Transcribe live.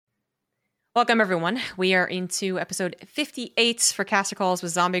Welcome, everyone. We are into episode 58 for Caster Calls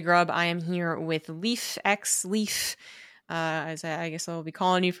with Zombie Grub. I am here with Leaf X Leaf, as I guess I'll be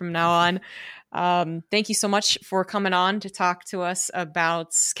calling you from now on. Thank you so much for coming on to talk to us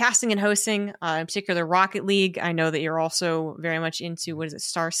about casting and hosting, in particular Rocket League. I know that you're also very much into, what is it,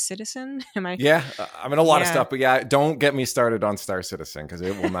 Star Citizen? Am I? Yeah, I'm in a lot of stuff, but yeah, don't get me started on Star Citizen because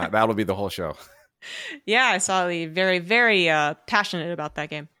it will not. That'll be the whole show. Yeah, I saw you very, very passionate about that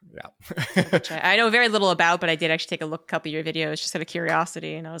game. Yeah. Which I know very little about, but I did actually take a couple of your videos just out of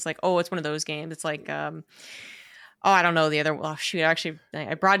curiosity, and I was like, oh, it's one of those games. It's like, I don't know the other. Oh shoot, actually,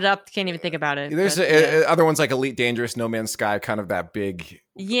 I brought it up. Can't even think about it. There's other ones like Elite Dangerous, No Man's Sky, kind of that big,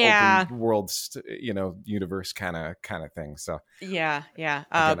 open world, universe kind of thing. So yeah.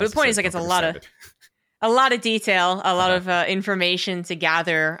 But the point is, like, it's a lot of detail, a lot of information to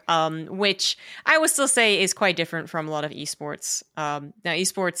gather, which I would still say is quite different from a lot of esports. Now,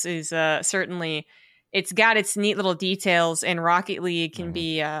 esports is certainly, it's got its neat little details, and Rocket League can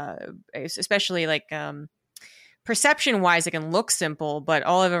be, especially like perception-wise, it can look simple, but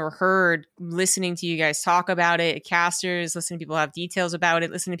all I've ever heard listening to you guys talk about it, casters, listening to people have details about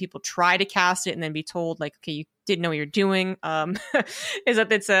it, listening to people try to cast it and then be told, like, okay, you didn't know what you're doing, is that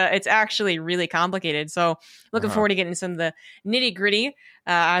it's actually really complicated. So looking forward to getting some of the nitty-gritty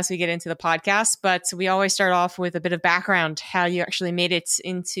as we get into the podcast. But we always start off with a bit of background, how you actually made it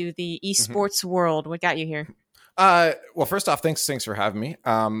into the esports world. What got you here? Well, first off, thanks for having me.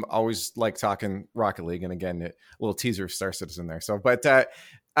 Always like talking Rocket League, and again, a little teaser of Star Citizen there. So, but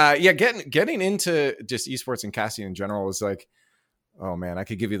getting into just esports and casting in general was like, oh man, I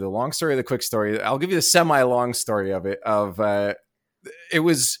could give you the long story, the quick story. I'll give you the semi-long story of it. It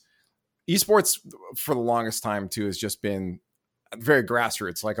was esports for the longest time too has just been very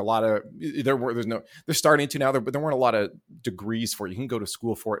grassroots. Like a lot of they're starting to now, but there weren't a lot of degrees for it. You can go to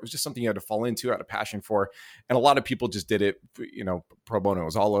school for it. It was just something you had to fall into, had a passion for, and a lot of people just did it, pro bono. It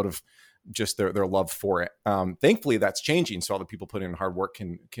was all out of just their love for it. Thankfully, that's changing. So all the people putting in hard work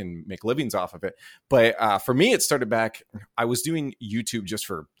can make livings off of it. But for me, it started back. I was doing YouTube just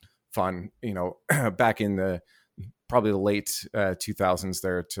for fun, back in probably the late 2000s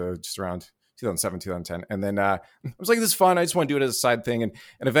there to just around 2007, 2010. And then I was like, this is fun. I just want to do it as a side thing. And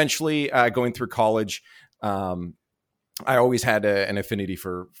eventually going through college, I always had an affinity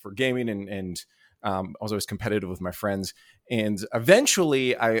for gaming and I was always competitive with my friends. And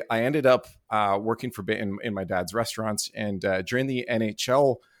eventually I ended up working for in my dad's restaurants. And during the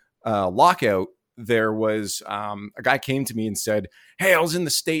NHL lockout, there was a guy came to me and said, hey, I was in the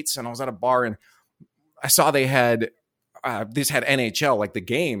States and I was at a bar and I saw they had NHL, like the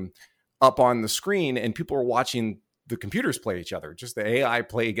game, up on the screen, and people were watching the computers play each other, just the AI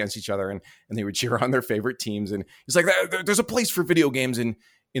play against each other, and they would cheer on their favorite teams. And it's like, there's a place for video games in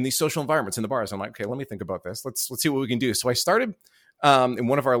these social environments, in the bars. I'm like, okay, let me think about this. Let's see what we can do. So I started in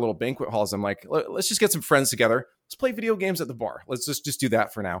one of our little banquet halls. I'm like, let's just get some friends together. Let's play video games at the bar. Let's just do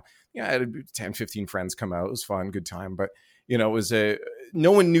that for now. Yeah, I had 10, 15 friends come out. It was fun, good time. But, it was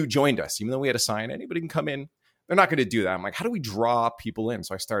no one new joined us, even though we had a sign, anybody can come in. They're not going to do that. I'm like, how do we draw people in?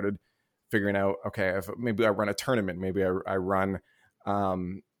 So I started figuring out, okay, if maybe I run a tournament, maybe I run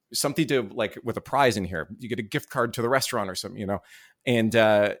something to, like, with a prize in here, you get a gift card to the restaurant or something, and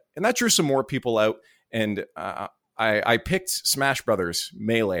that drew some more people out. And I picked Smash Brothers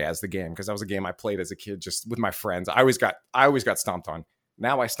Melee as the game because that was a game I played as a kid just with my friends. I always got stomped on.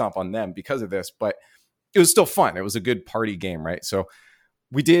 Now I stomp on them because of this, but it was still fun. It was a good party game, right? So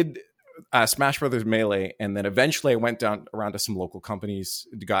we did Smash Brothers Melee, and then eventually I went around to some local companies,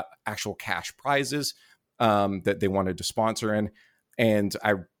 got actual cash prizes that they wanted to sponsor in, and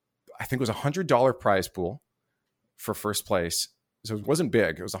I think it was $100 prize pool for first place. So it wasn't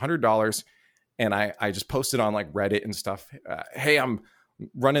big; it was $100, and I just posted on like Reddit and stuff. Hey, I'm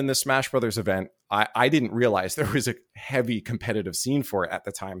running this Smash Brothers event. I didn't realize there was a heavy competitive scene for it at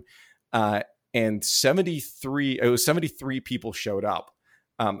the time, and 73 people showed up.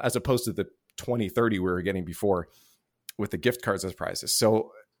 As opposed to the 20, 30 we were getting before with the gift cards as prizes.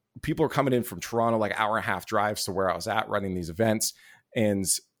 So people are coming in from Toronto, like hour and a half drives to where I was at running these events. And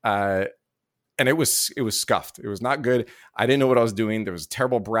it was scuffed. It was not good. I didn't know what I was doing. There was a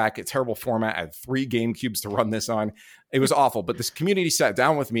terrible bracket, terrible format. I had 3 GameCubes to run this on. It was awful. But this community sat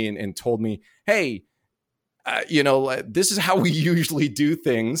down with me and told me, hey, this is how we usually do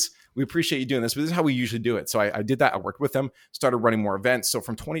things. We appreciate you doing this, but this is how we usually do it. So I did that. I worked with them, started running more events. So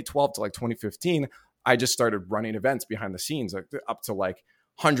from 2012 to like 2015, I just started running events behind the scenes, up to like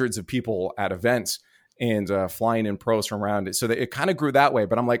hundreds of people at events and flying in pros from around it. So that it kind of grew that way.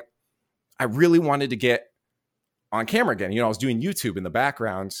 But I'm like, I really wanted to get on camera again. I was doing YouTube in the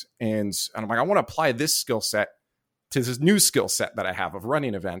background, and I'm like, I want to apply this skill set to this new skill set that I have of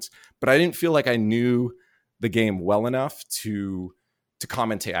running events, but I didn't feel like I knew the game well enough to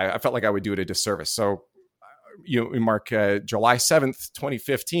commentate. I felt like I would do it a disservice. So, Mark, July 7th,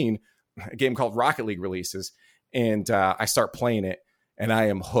 2015, a game called Rocket League releases, and I start playing it, and I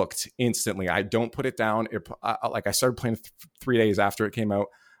am hooked instantly. I don't put it down. I started playing 3 days after it came out,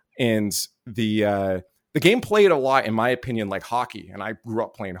 and the game played a lot, in my opinion, like hockey, and I grew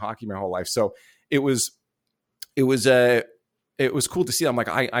up playing hockey my whole life. So it was cool to see. I'm like,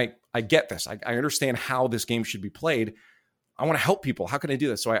 I get this. I understand how this game should be played. I want to help people. How can I do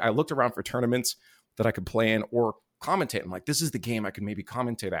this? So I looked around for tournaments that I could play in or commentate. I'm like, this is the game I could maybe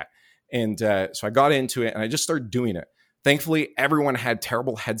commentate at. And so I got into it, and I just started doing it. Thankfully, everyone had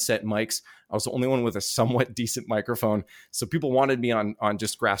terrible headset mics. I was the only one with a somewhat decent microphone. So people wanted me on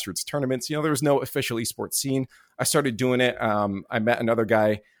just grassroots tournaments. There was no official esports scene. I started doing it. I met another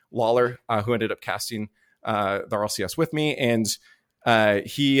guy, Lawler, who ended up casting the RLCS with me. And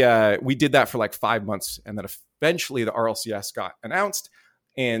we did that for like 5 months. And then eventually the RLCS got announced.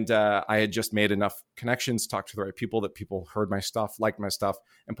 And I had just made enough connections, talked to the right people, that people heard my stuff, liked my stuff,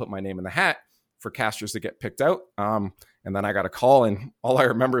 and put my name in the hat for casters to get picked out. And then I got a call, and all I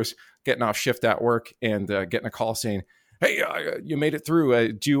remember is getting off shift at work and getting a call saying, "Hey, you made it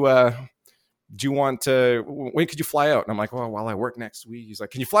through. Do you want to, when could you fly out?" And I'm like, "Well, while I work next week." He's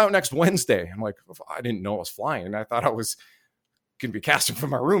like, "Can you fly out next Wednesday?" I'm like, "I didn't know I was flying. I thought I was going to be casting from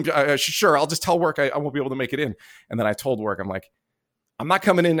my room." Sure, I'll just tell work I won't be able to make it in. And then I told work, I'm like, "I'm not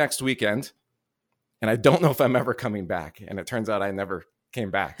coming in next weekend, and I don't know if I'm ever coming back." And it turns out I never came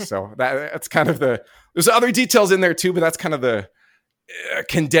back. So that's kind of there's other details in there too, but that's kind of the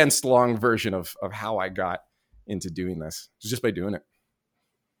condensed long version of how I got into doing this. It's just by doing it.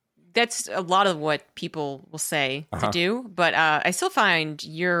 That's a lot of what people will say to do, but I still find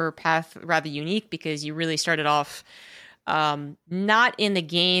your path rather unique, because you really started off not in the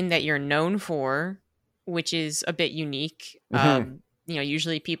game that you're known for, which is a bit unique.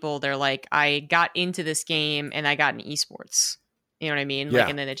 Usually people, they're like, I got into this game and I got in esports. You know what I mean? Yeah.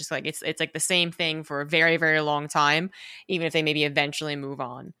 And then it just like, it's like the same thing for a very, very long time, even if they maybe eventually move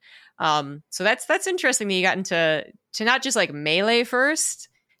on. So that's interesting that you got into not just like Melee first.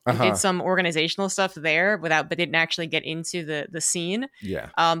 You did some organizational stuff there but didn't actually get into the scene. Yeah.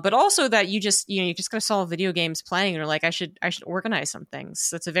 But also that you just kind of saw video games playing and you're like, I should organize some things.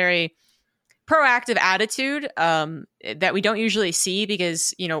 That's a very proactive attitude that we don't usually see,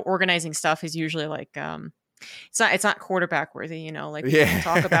 because organizing stuff is usually like it's not quarterback worthy, like people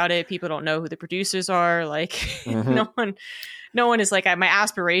talk about it, people don't know who the producers are, like no one is like, my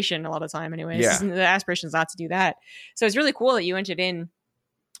aspiration a lot of the time anyways, the aspiration is not to do that. So it's really cool that you entered in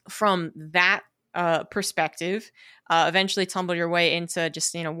from that perspective, eventually tumbled your way into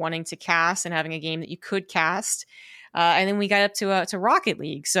just wanting to cast and having a game that you could cast. And then we got up to Rocket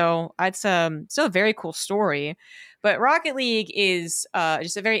League. So it's still a very cool story. But Rocket League is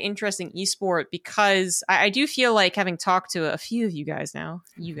just a very interesting esport, because I do feel like, having talked to a few of you guys now,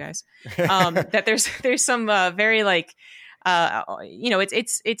 that there's some very like,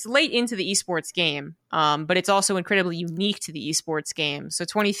 it's late into the esports game, but it's also incredibly unique to the esports game. So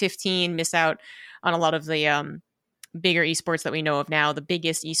 2015 missed out on a lot of the bigger esports that we know of now, the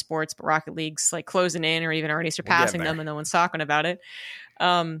biggest esports, but Rocket League's like closing in or even already surpassing them, and no one's talking about it.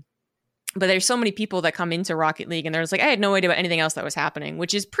 But there's so many people that come into Rocket League and they're just like, I had no idea about anything else that was happening,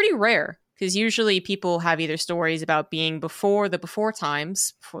 which is pretty rare, because usually people have either stories about being before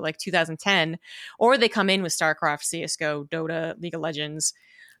times, before like 2010, or they come in with StarCraft, CSGO, Dota, League of Legends,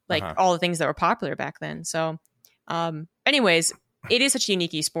 like all the things that were popular back then. So anyways, it is such a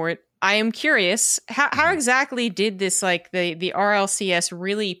unique esport. I am curious, how exactly did this, like the RLCS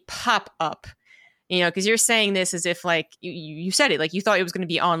really pop up? Because you're saying this as if like you said it, like you thought it was going to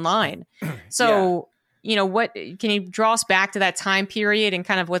be online. So, what can you draw us back to that time period and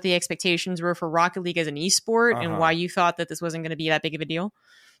kind of what the expectations were for Rocket League as an esport and why you thought that this wasn't going to be that big of a deal?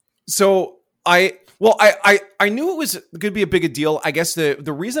 So I knew it was going to be a big a deal. I guess the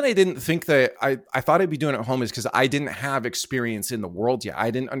reason I didn't think that I thought I'd be doing it at home is because I didn't have experience in the world yet.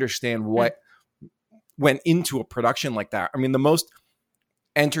 I didn't understand what went into a production like that. I mean, the most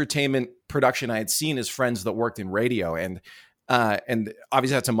entertainment production I had seen is Friends that worked in radio, and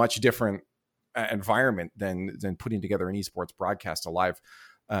obviously that's a much different environment than putting together an esports broadcast, a live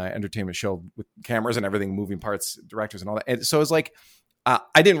entertainment show with cameras and everything, moving parts, directors and all that. And so it's like,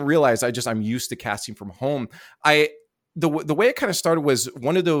 I didn't realize I'm used to casting from home. The way it kind of started was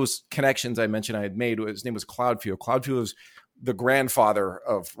one of those connections I mentioned I had made. His name was Cloudfield. Cloudfield was the grandfather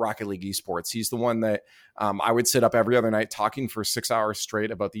of Rocket League esports. He's the one that I would sit up every other night talking for 6 hours straight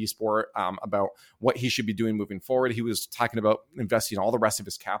about the esport, about what he should be doing moving forward. He was talking about investing all the rest of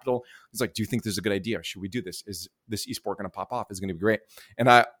his capital. He's like, do you think this is a good idea? Should we do this? Is this esport going to pop off? Is it going to be great? And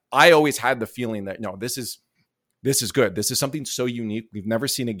I always had the feeling that, no, this is good. This is something so unique. We've never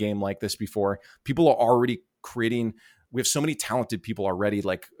seen a game like this before. People are already creating. We have so many talented people already,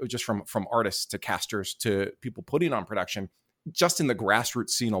 like just from artists to casters to people putting on production, just in the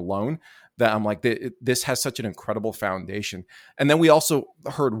grassroots scene alone, that I'm like, this has such an incredible foundation. And then we also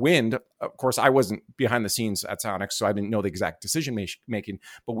heard wind. Of course, I wasn't behind the scenes at Psyonix, so I didn't know the exact decision making,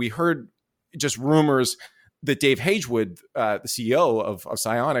 but we heard just rumors that Dave Hagewood, the CEO of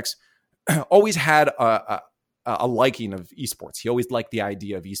Psyonix, always had a liking of esports. He always liked the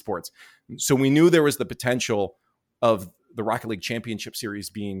idea of esports. So we knew there was the potential of the Rocket League Championship Series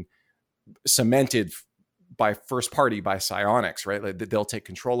being cemented by first party, by Psyonix, right? Like they'll take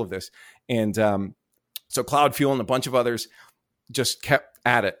control of this. And so Cloud Fuel and a bunch of others just kept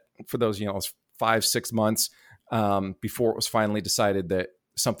at it for those, 5-6 months before it was finally decided that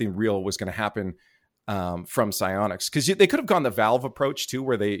something real was going to happen from Psyonix. Because they could have gone the Valve approach too,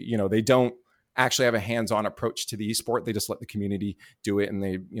 where they don't actually have a hands-on approach to the esport. They just let the community do it, and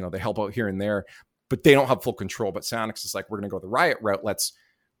they help out here and there, but they don't have full control. But Psyonix is like, we're going to go the Riot route. Let's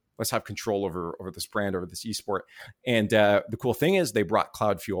have control over this brand, over this esport. And the cool thing is they brought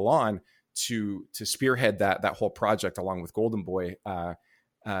Cloud Fuel on to spearhead that whole project along with Golden Boy.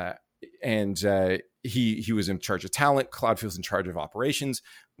 And he was in charge of talent. Cloud Fuel's in charge of operations.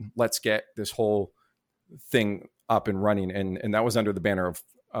 Let's get this whole thing up and running. And that was under the banner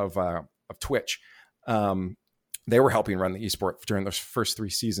of Twitch. They were helping run the esport during those first 3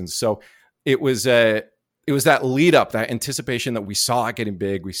 seasons. So it was that lead up, that anticipation that we saw it getting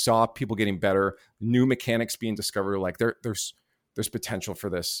big. We saw people getting better, new mechanics being discovered. Like there's potential for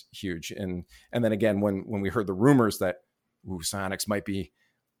this huge. And then again, when we heard the rumors that Psyonix might be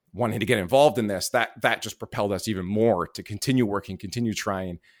wanting to get involved in this, that just propelled us even more to continue working, continue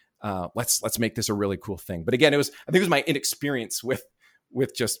trying. Let's make this a really cool thing. But again, I think it was my inexperience with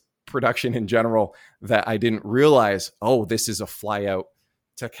just production in general that I didn't realize, this is a fly out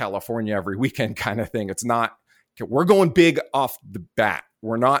to California every weekend kind of thing. It's not, we're going big off the bat.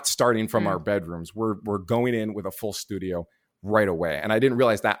 We're not starting from our bedrooms. We're going in with a full studio right away. And I didn't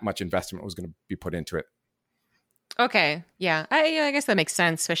realize that much investment was going to be put into it. Okay. Yeah. I guess that makes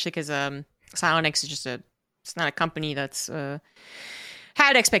sense, especially because Psyonix is it's not a company that's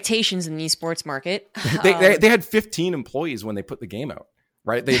had expectations in the esports market. They had 15 employees when they put the game out.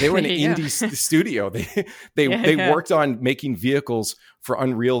 Right. They were in an indie studio. They worked on making vehicles for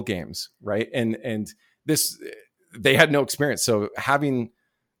Unreal games. Right. And they had no experience. So having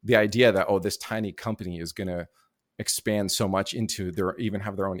the idea that, this tiny company is going to expand so much into even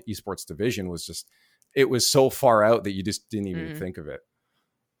have their own esports division it was so far out that you just didn't even think of it.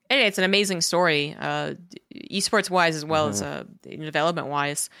 And it's an amazing story, esports wise, as well as development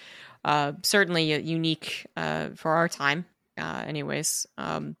wise. Certainly unique for our time. Anyways,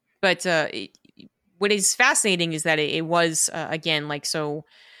 but what is fascinating is that it was again like so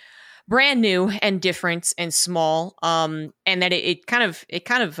brand new and different and small, and that it kind of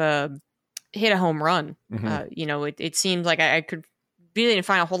hit a home run. It seemed like I could really didn't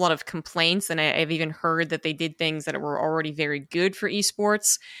find a whole lot of complaints, and I've even heard that they did things that were already very good for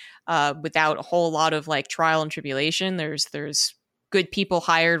esports without a whole lot of like trial and tribulation. There's good people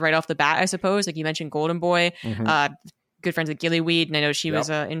hired right off the bat, I suppose. Like you mentioned, Golden Boy. Good friends with Gillyweed, and I know she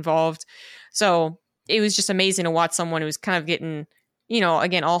was involved. So it was just amazing to watch someone who was kind of getting,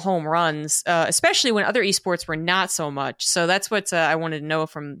 again, all home runs, especially when other esports were not so much. So that's what I wanted to know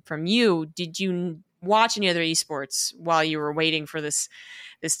from you. Did you watch any other esports while you were waiting for this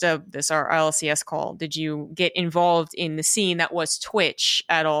our LCS call? Did you get involved in the scene that was Twitch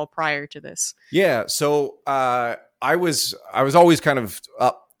at all prior to this? Yeah. So I was always kind of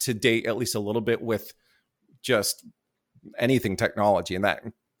up to date, at least a little bit, with just anything technology, and that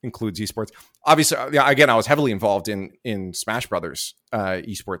includes esports. Obviously, again, I was heavily involved in Smash Brothers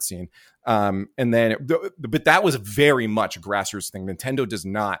esports scene, and then but that was very much a grassroots thing. Nintendo does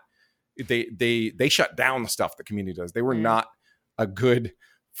not. They shut down the stuff the community does. They were not a good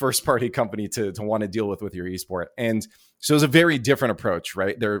first party company to want to deal with your esport, and so it was a very different approach.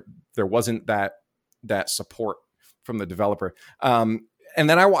 Right there wasn't that support from the developer. And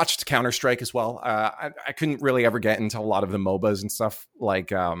then I watched Counter-Strike as well. I couldn't really ever get into a lot of the MOBAs and stuff like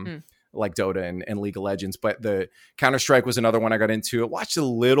Dota and League of Legends, but the Counter-Strike was another one I got into. I watched a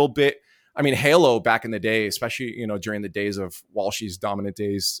little bit. I mean, Halo back in the day, especially, during the days of Walshy's dominant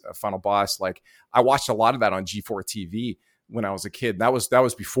days, Final Boss, like I watched a lot of that on G4 TV when I was a kid. That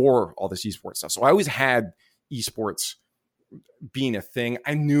was before all this esports stuff. So I always had esports being a thing.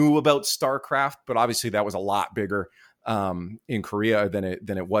 I knew about StarCraft, but obviously that was a lot bigger in Korea than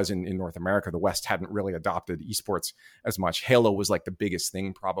it was in North America. The West hadn't really adopted esports as much. Halo was like the biggest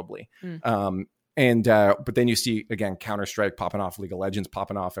thing probably. But then you see again Counter-Strike popping off, League of Legends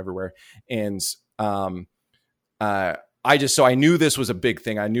popping off everywhere, and I knew this was a big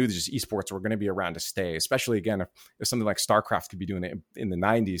thing. I knew that just esports were going to be around to stay, especially again if something like StarCraft could be doing it in the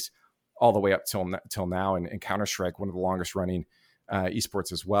 90s all the way up till now, and Counter-Strike, one of the longest running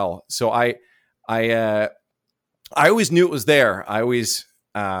esports as well. So I always knew it was there. I always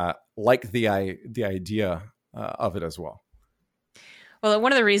liked the idea of it as well. Well,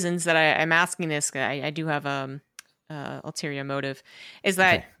 one of the reasons that I'm asking this, I do have ulterior motive, is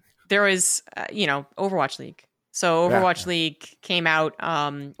that there was, Overwatch League. So Overwatch League came out,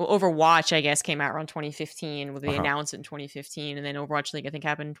 Overwatch, I guess, came out around 2015 with the announced in 2015. And then Overwatch League, I think,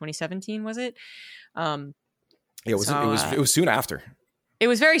 happened in 2017, was it? It was soon after. It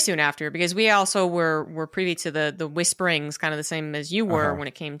was very soon after, because we also were privy to the whisperings, kind of the same as you were when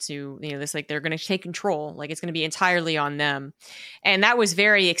it came to, this, like, they're going to take control, like it's going to be entirely on them. And that was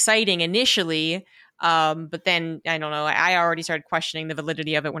very exciting initially. But then I don't know, I already started questioning the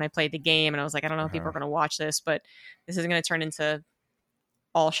validity of it when I played the game, and I was like, I don't know if people are going to watch this, but this is going to turn into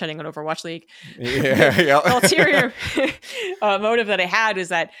all shutting on Overwatch League. The ulterior motive that I had was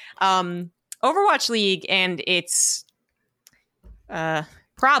that Overwatch League and its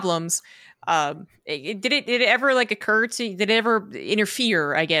problems, did it ever like occur to, did it ever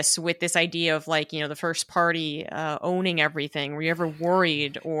interfere, I guess, with this idea of like, the first party owning everything? Were you ever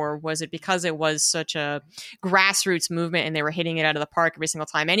worried, or was it because it was such a grassroots movement and they were hitting it out of the park every single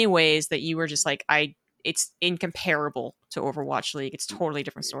time anyways, that you were just like, it's incomparable to Overwatch League, it's a totally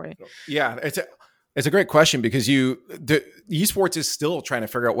different story? Yeah, it's a great question, because the esports is still trying to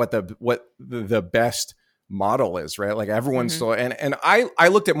figure out what the best model is, right? Like everyone's still, and I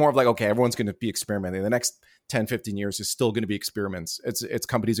looked at more of like, okay, everyone's going to be experimenting. The next 10, 15 years is still going to be experiments. It's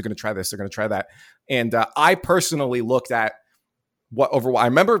companies are going to try this, they're going to try that. And I personally looked at what Overwatch, I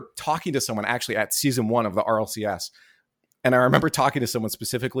remember talking to someone actually at season 1 of the RLCS. And I remember talking to someone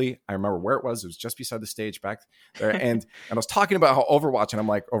specifically. I remember where it was. It was just beside the stage back there. And I was talking about how Overwatch, and I'm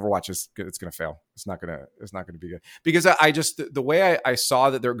like, Overwatch is good. It's going to fail. It's not going to be good, because I just, the way I saw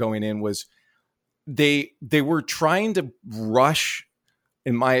that they're going in was, they were trying to rush,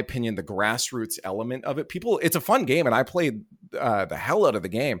 in my opinion, the grassroots element of it. It's a fun game, and I played the hell out of the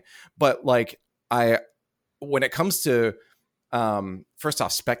game. But like when it comes to first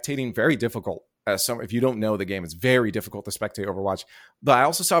off, spectating, very difficult. If you don't know the game, it's very difficult to spectate Overwatch. But I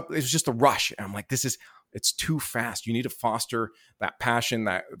also saw it was just a rush, and I'm like, it's too fast. You need to foster that passion,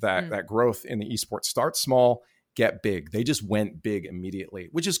 that growth in the esports. Start small, get big. They just went big immediately,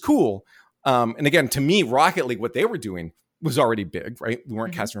 which is cool. And again, to me, Rocket League, what they were doing was already big, right? We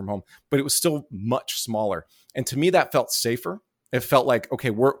weren't casting from home, but it was still much smaller. And to me, that felt safer. It felt like, okay,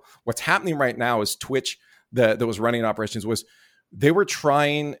 what's happening right now is Twitch, that was running operations, was they were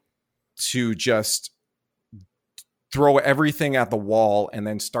trying to just throw everything at the wall and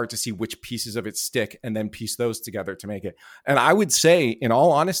then start to see which pieces of it stick and then piece those together to make it. And I would say, in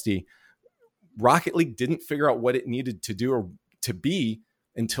all honesty, Rocket League didn't figure out what it needed to do or to be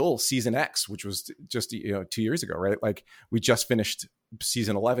until season X, which was just 2 years ago, right? Like we just finished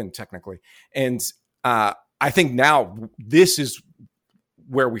season 11 technically. And I think now this is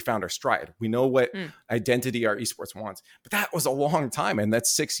where we found our stride. We know what identity our esports wants, but that was a long time. And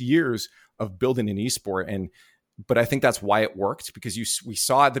that's 6 years of building an esport. But I think that's why it worked, because we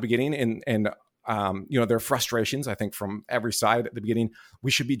saw at the beginning and there are frustrations, I think, from every side at the beginning.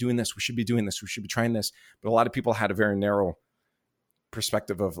 We should be doing this. We should be doing this. We should be trying this. But a lot of people had a very narrow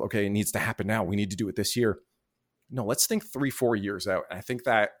perspective of, okay, it needs to happen now. We need to do it this year. No, let's think 3-4 years out. And I think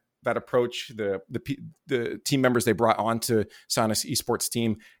that approach, the team members they brought onto Psyonix Esports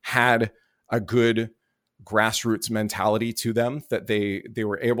team had a good grassroots mentality to them, that they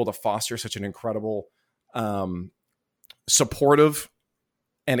were able to foster such an incredible, supportive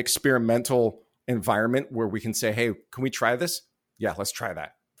and experimental environment where we can say, hey, can we try this? Yeah, let's try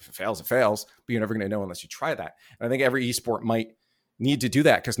that. If it fails, it fails, but you're never going to know unless you try that. And I think every esport might need to do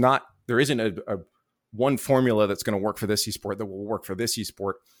that, because there isn't a one formula that's going to work for this esport that will work for this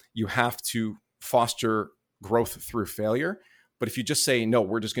esport. You have to foster growth through failure. But if you just say, no,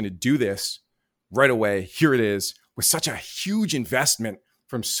 we're just going to do this right away, here it is, with such a huge investment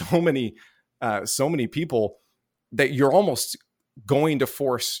from so many people, that you're almost going to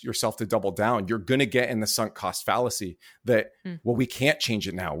force yourself to double down. You're going to get in the sunk cost fallacy that, well, we can't change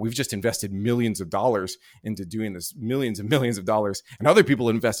it now. We've just invested millions of dollars into doing this, millions and millions of dollars, and other people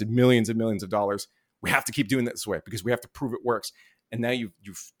have invested millions and millions of dollars. We have to keep doing it this way because we have to prove it works. And now you've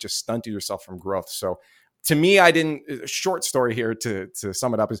just stunted yourself from growth. So to me, a short story here to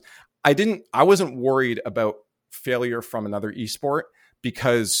sum it up is I wasn't worried about failure from another esport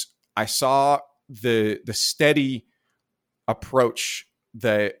because I saw the steady approach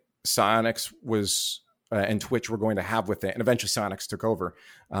that Psyonix was and Twitch were going to have with it. And eventually Psyonix took over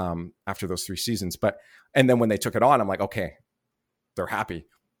after those 3 seasons. And then when they took it on, I'm like, okay, they're happy.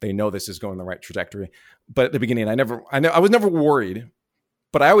 They know this is going the right trajectory. But at the beginning, I was never worried,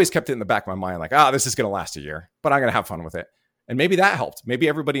 but I always kept it in the back of my mind, like, this is going to last a year, but I'm going to have fun with it. And maybe that helped. Maybe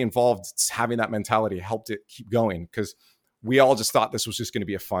everybody involved having that mentality helped it keep going, because we all just thought this was just going to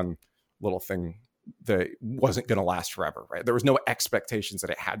be a fun little thing that wasn't going to last forever, right? There was no expectations that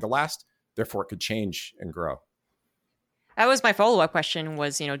it had to last. Therefore, it could change and grow. That was my follow-up question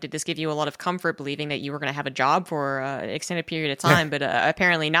was, did this give you a lot of comfort believing that you were going to have a job for an extended period of time? But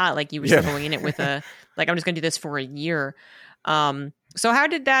apparently not. Like, you were still going in it with I'm just going to do this for a year. So how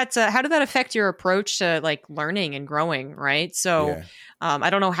did that affect your approach to like learning and growing? Right. So I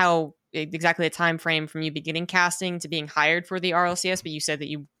don't know how exactly the time frame from you beginning casting to being hired for the RLCS, but you said that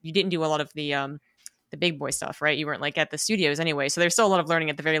you didn't do a lot of the big boy stuff, right? You weren't like at the studios anyway. So there's still a lot of learning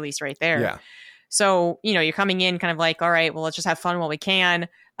at the very least right there. Yeah. So, you're coming in kind of like, all right, well, let's just have fun while we can.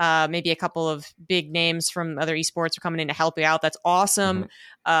 Maybe a couple of big names from other esports are coming in to help you out. That's awesome.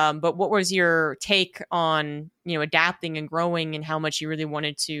 Mm-hmm. But what was your take on, adapting and growing and how much you really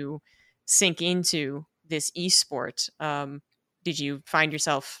wanted to sink into this esport? Did you find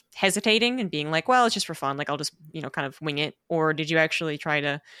yourself hesitating and being like, well, it's just for fun. Like, I'll just, kind of wing it. Or did you actually try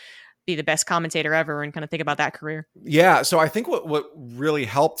to be the best commentator ever and kind of think about that career? Yeah. So I think what really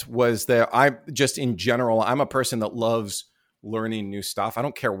helped was that in general, I'm a person that loves learning new stuff. I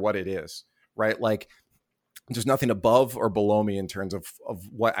don't care what it is, right? Like, there's nothing above or below me in terms of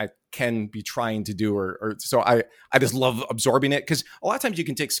what I can be trying to do. Or so I just love absorbing it, because a lot of times you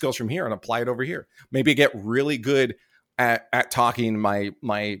can take skills from here and apply it over here. Maybe get really good at talking.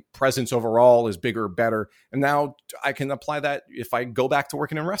 My presence overall is bigger, better. And now I can apply that if I go back to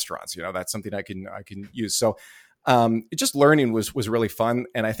working in restaurants. That's something I can use. So just learning was really fun.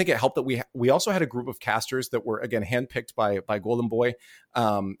 And I think it helped that we also had a group of casters that were, again, handpicked by Golden Boy.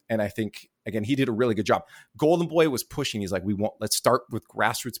 And I think, again, he did a really good job. Golden Boy was pushing. He's like, let's start with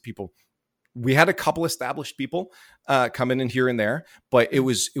grassroots people. We had a couple established people come in here and there, but it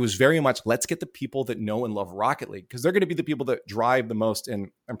was very much, let's get the people that know and love Rocket League, because they're going to be the people that drive the most and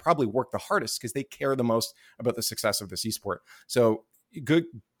probably work the hardest, because they care the most about the success of this esport. So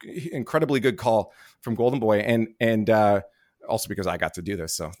incredibly good call from Golden Boy, and also because I got to do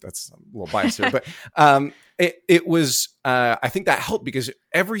this, so that's a little biased here. But it was I think that helped, because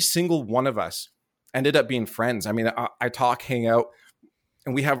every single one of us ended up being friends. I mean, I talk, hang out,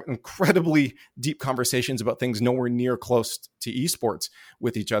 and we have incredibly deep conversations about things nowhere near close to esports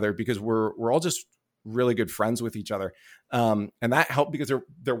with each other, because we're all just really good friends with each other. And that helped, because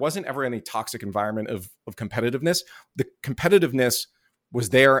there wasn't ever any toxic environment of competitiveness. The competitiveness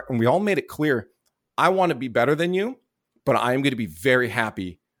was there, and we all made it clear, I want to be better than you, but I'm going to be very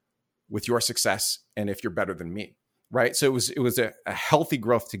happy with your success and if you're better than me, right? So it was a healthy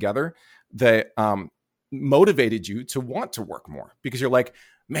growth together that motivated you to want to work more, because you're like,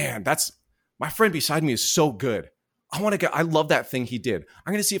 man, that's my friend beside me is so good. I love that thing he did.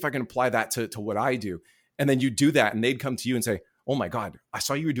 I'm going to see if I can apply that to what I do. And then you do that, and they'd come to you and say, oh my God, I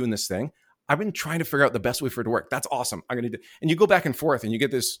saw you were doing this thing. I've been trying to figure out the best way for it to work. That's awesome. I'm going to do, and you go back and forth, and you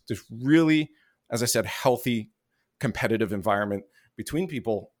get this really, as I said, healthy competitive environment between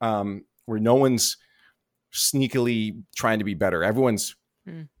people, where no one's sneakily trying to be better. Everyone's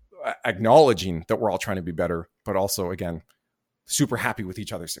acknowledging that we're all trying to be better, but also, again, super happy with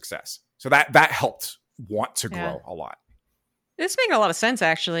each other's success. So that helped want to grow a lot. This makes a lot of sense,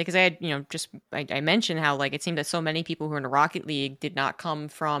 actually, because I had, I mentioned how like it seemed that so many people who are in the Rocket League did not come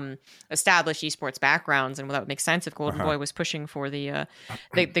from established esports backgrounds, and that would make sense if Golden Boy was pushing for the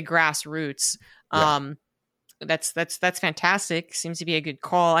grassroots. That's fantastic. Seems to be a good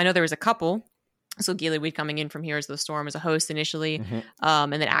call. I know there was a couple. So Gillyweed coming in from Heroes of the Storm as a host initially,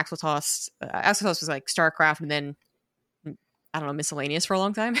 and then Axeltoss. Axeltoss was like StarCraft, and then I don't know, miscellaneous for a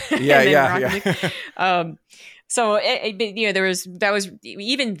long time. So there was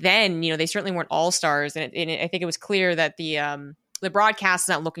even then, they certainly weren't all stars, and I think it was clear that the the broadcast is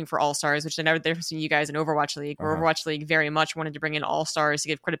not looking for all-stars, which is another difference between you guys and Overwatch League, where Overwatch League very much wanted to bring in all-stars to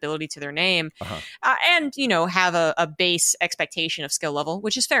give credibility to their name, and, you know, have a base expectation of skill level,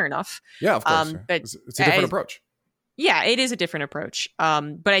 which is fair enough. Yeah, of course. But it's a different approach. Yeah, it is a different approach.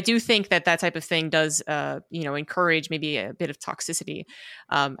 But I do think that type of thing does, you know, encourage maybe a bit of toxicity.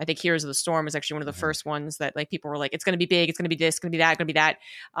 I think Heroes of the Storm was actually one of the first ones that like people were like, it's going to be big, it's going to be this, it's going to be that, it's going to be that.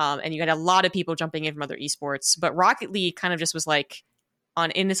 And you had a lot of people jumping in from other esports. But Rocket League kind of just was like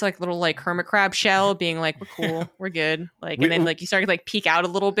in this like little like hermit crab shell, being like, we're cool, we're good. Like, and then like you started to like peek out a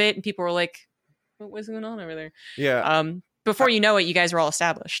little bit, and people were like, what's going on over there? Yeah. Before you know it, you guys were all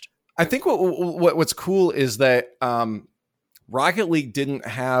established. I think what's cool is that Rocket League didn't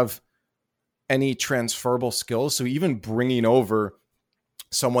have any transferable skills. So even bringing over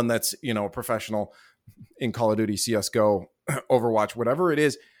someone that's, you know, a professional in Call of Duty, CSGO, Overwatch, whatever it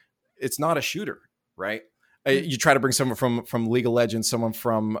is, it's not a shooter, right? You try to bring someone from League of Legends, someone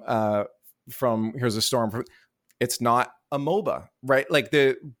from Here's a Storm. It's not a MOBA, right? Like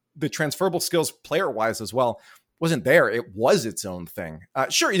the transferable skills player wise as well wasn't there. It was its own thing.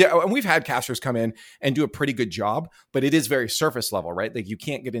 Sure. Yeah, and we've had casters come in and do a pretty good job, but it is very surface level, right? Like you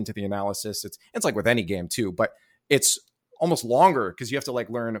can't get into the analysis. It's like with any game too, but it's almost longer because you have to like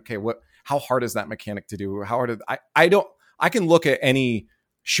learn, okay, how hard is that mechanic to do? How hard I can look at any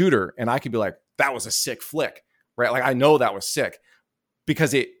shooter and I could be like, that was a sick flick, right? Like I know that was sick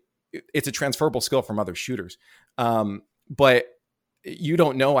because it's a transferable skill from other shooters. But you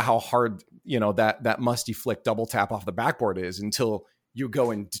don't know how hard, you know, that musty flick double tap off the backboard is until you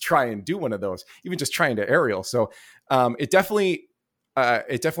go and try and do one of those, even just trying to aerial. So it definitely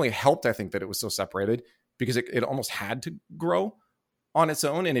helped, I think, that it was so separated because it almost had to grow on its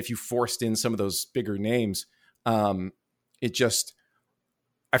own. And if you forced in some of those bigger names, it just,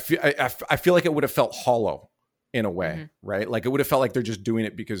 I feel like it would have felt hollow in a way, right? Like it would have felt like they're just doing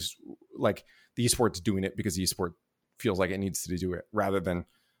it because like the esport's doing it because the esport feels like it needs to do it rather than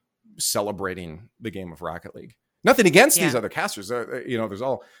celebrating the game of Rocket League. Nothing against these other casters. You know, there's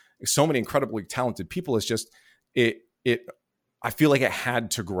so many incredibly talented people. It's just, I feel like it had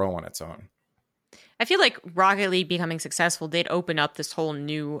to grow on its own. I feel like Rocket League becoming successful did open up this whole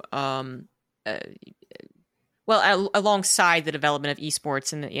new, alongside the development of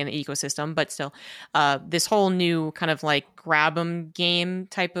esports in the ecosystem, but still, this whole new kind of like grab 'em game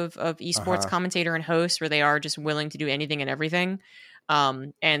type of esports commentator and host, where they are just willing to do anything and everything.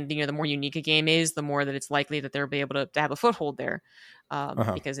 And you know, the more unique a game is, the more that it's likely that they'll be able to have a foothold there,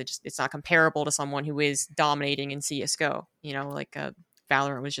 because it's not comparable to someone who is dominating in CS:GO. You know, like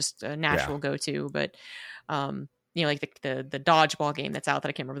Valorant was just a natural go-to, but you know, like the dodgeball game that's out that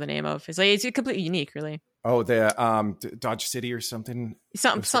I can't remember the name of, it's completely unique, really. Oh, the Dodge City or something.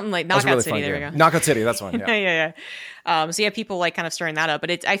 Something like Knockout really City. There we go. Knockout City, that's one. Yeah. So yeah, people like kind of stirring that up,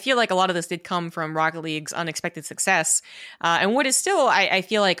 but I feel like a lot of this did come from Rocket League's unexpected success, and what is still, I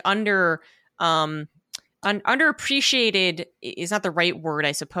feel like underappreciated is not the right word,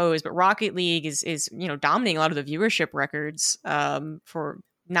 I suppose, but Rocket League is you know, dominating a lot of the viewership records for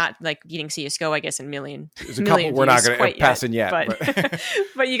not like beating CS:GO, I guess, in million. There's a couple we're not going to pass in yet, but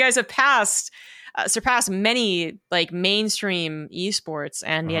but you guys have surpassed many like mainstream esports,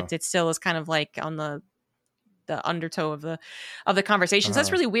 and yet it still is kind of like on the undertow of the conversation. So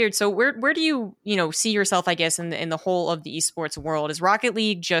that's really weird. So where do you know, see yourself, I guess, in the whole of the esports world? Is Rocket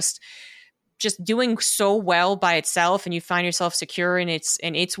League just doing so well by itself, and you find yourself secure in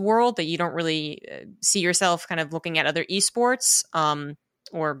its world that you don't really see yourself kind of looking at other esports?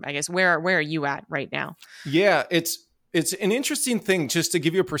 Or I guess where are you at right now? Yeah, it's an interesting thing, just to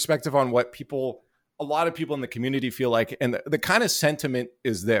give you a perspective on what a lot of people in the community feel like. And the kind of sentiment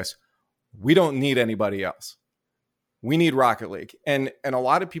is this: we don't need anybody else. We need Rocket League. And a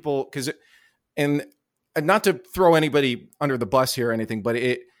lot of people, and not to throw anybody under the bus here or anything, but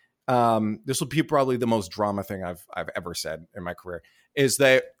this will be probably the most drama thing I've ever said in my career, is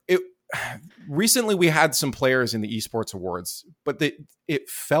that recently we had some players in the esports awards, but it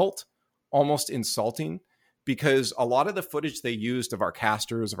felt almost insulting because a lot of the footage they used of our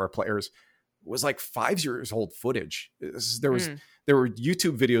casters, of our players, was like 5 years old footage. There were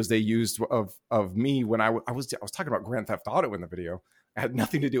YouTube videos they used of me when I was talking about Grand Theft Auto in the video. It had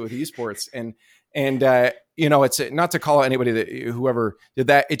nothing to do with esports, and you know, it's not to call out anybody whoever did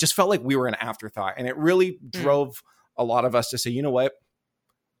that. It just felt like we were an afterthought, and it really drove a lot of us to say, you know what,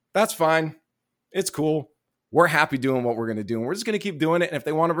 that's fine, it's cool, we're happy doing what we're going to do, and we're just going to keep doing it. And if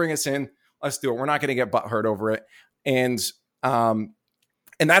they want to bring us in, let's do it. We're not going to get butthurt over it, and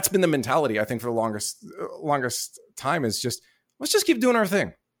that's been the mentality, I think, for the longest time, is just, let's just keep doing our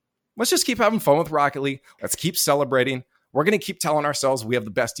thing. Let's just keep having fun with Rocket League. Let's keep celebrating. We're going to keep telling ourselves we have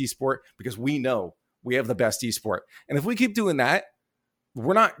the best esport because we know we have the best esport. And if we keep doing that,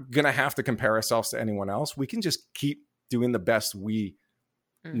 we're not going to have to compare ourselves to anyone else. We can just keep doing the best we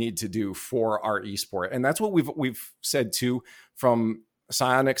need to do for our esport. And that's what we've said too, from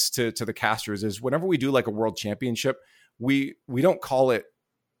Psyonix to the casters, is whenever we do like a world championship, we don't call it,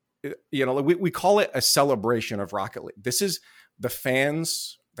 we call it a celebration of Rocket League. This is the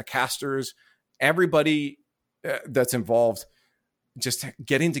fans, the casters, everybody that's involved just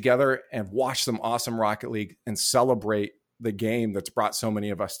getting together and watch some awesome Rocket League and celebrate the game that's brought so many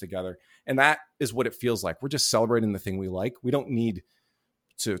of us together. And that is what it feels like. We're just celebrating the thing we like. We don't need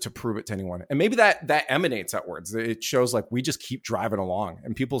to prove it to anyone. And maybe that emanates outwards. It shows like we just keep driving along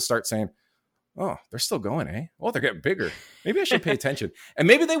and people start saying, oh, they're still going, eh? Oh, they're getting bigger. Maybe I should pay attention. And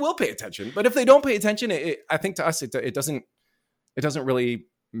maybe they will pay attention. But if they don't pay attention, I think to us, it doesn't really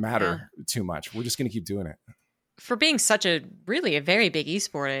matter too much. We're just going to keep doing it. For being such a very big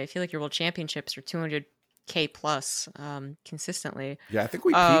esport, I feel like your world championships are 200K plus consistently. Yeah, I think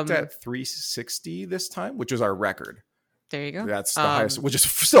we peaked at 360 this time, which was our record. There you go. That's the highest, which is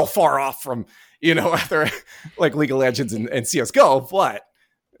still far off from, other like League of Legends and CSGO, but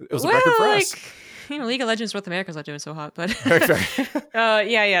it was a record for us. League of Legends North America's not doing so hot, but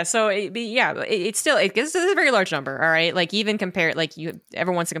yeah. So it's still, it's a very large number. All right. Like even compare, like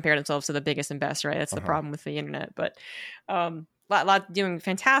everyone wants to compare themselves to the biggest and best, right? That's the problem with the internet, but lot doing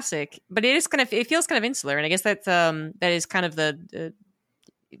fantastic, but it feels kind of insular. And I guess that is kind of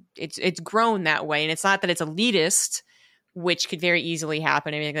it's grown that way. And it's not that it's elitist, which could very easily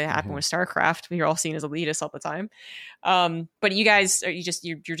happen. I mean, it could happen with StarCraft. We're all seen as elitists all the time. But you guys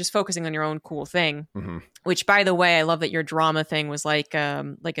you're just focusing on your own cool thing, which, by the way, I love that your drama thing was like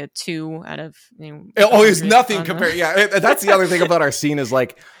a 2 out of, it always nothing compared. Yeah. That's the other thing about our scene is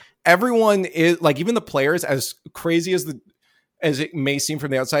like everyone is like, even the players, as crazy as it may seem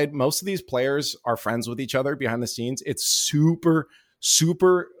from the outside, most of these players are friends with each other behind the scenes. It's super,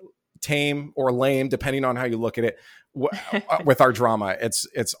 super tame or lame, depending on how you look at it. With our drama,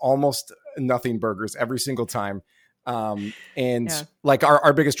 it's almost nothing burgers every single time. Like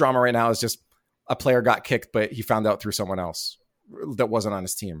our biggest drama right now is just a player got kicked, but he found out through someone else that wasn't on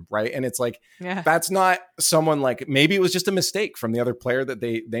his team. Right. And it's like, that's not someone, like maybe it was just a mistake from the other player that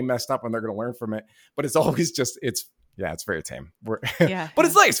they messed up and they're going to learn from it. But it's always just, it's very tame. But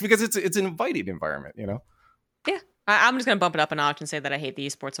it's nice because it's an inviting environment, Yeah. I'm just going to bump it up a notch and say that I hate the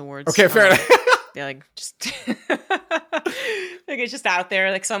esports awards. Okay, fair enough. Yeah, like just like it's just out there.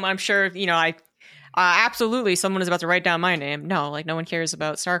 Like I'm sure, I absolutely someone is about to write down my name. No, like no one cares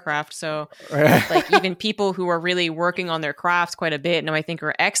about StarCraft. So like even people who are really working on their craft quite a bit, and I think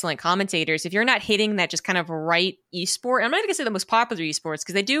are excellent commentators. If you're not hitting that just kind of right esport, I'm not going to say the most popular esports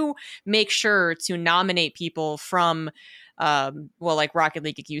because they do make sure to nominate people from like Rocket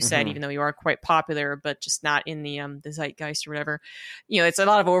League, like you said, even though you are quite popular, but just not in the zeitgeist or whatever. It's a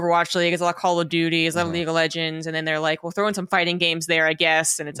lot of Overwatch League, it's a lot of Call of Duty, it's a lot of League of Legends, and then they're like, we'll throw in some fighting games there, I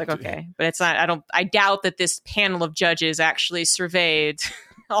guess. And it's like, okay, but it's not. I doubt that this panel of judges actually surveyed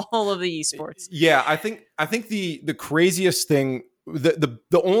all of the esports. Yeah, I think the craziest thing,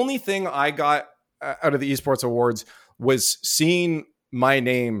 the only thing I got out of the esports awards was seeing my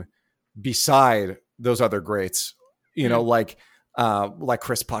name beside those other greats. Like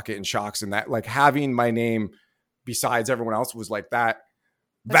Chris Puckett and Shocks and that, like having my name besides everyone else was like that.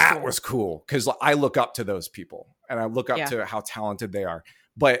 That cool. Was cool because I look up to those people and I look up to how talented they are.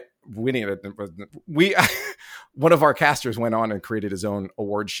 But winning it, one of our casters went on and created his own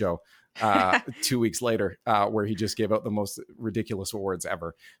award show 2 weeks later, where he just gave out the most ridiculous awards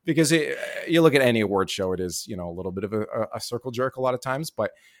ever. Because you look at any award show, it is a little bit of a circle jerk a lot of times,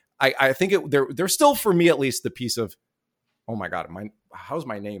 but. I think there's still, for me at least, the piece of, oh my God, how's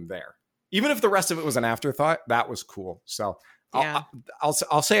my name there? Even if the rest of it was an afterthought, that was cool. So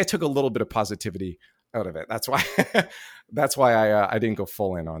I'll say I took a little bit of positivity out of it. That's why I didn't go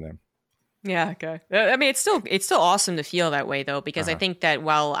full in on them. Yeah. Okay. I mean, it's still awesome to feel that way though, because I think that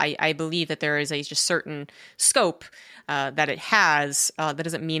while I believe that there is a just certain scope that it has, that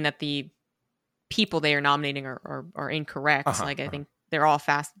doesn't mean that the people they are nominating are incorrect. I think they're all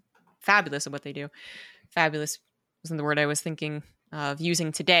fabulous at what they do. Fabulous wasn't the word I was thinking of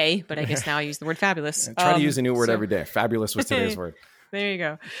using today, but I guess now I use the word fabulous. Try to use a new word every day. Fabulous was today's word. There you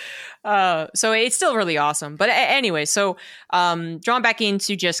go. So it's still really awesome. But anyway, so drawn back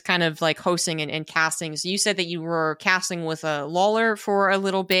into just kind of like hosting and casting. So you said that you were casting with Lawler for a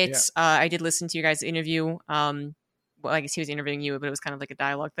little bit. Yeah. I did listen to your guys' interview. Well, I guess he was interviewing you, but it was kind of like a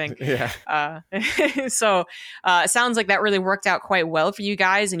dialogue thing. Yeah. So it sounds like that really worked out quite well for you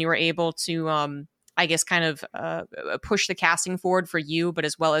guys, and you were able to, I guess, kind of push the casting forward for you, but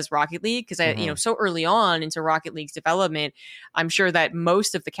as well as Rocket League? Because so early on into Rocket League's development, I'm sure that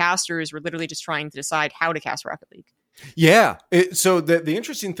most of the casters were literally just trying to decide how to cast Rocket League. Yeah. So the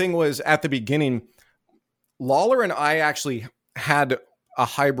interesting thing was at the beginning, Lawler and I actually had a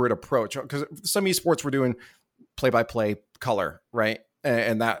hybrid approach, because some esports were doing play-by-play color, right?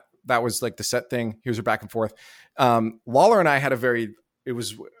 And that was like the set thing. Here's your back and forth. Lawler and I had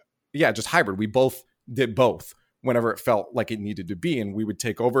just hybrid. We both did both whenever it felt like it needed to be, and we would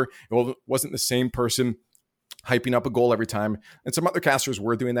take over. It wasn't the same person hyping up a goal every time, and some other casters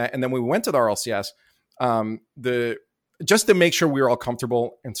were doing that. And then when we went to the RLCS, just to make sure we were all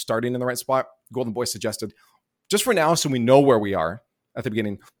comfortable and starting in the right spot, Golden Boy suggested, just for now, so we know where we are at the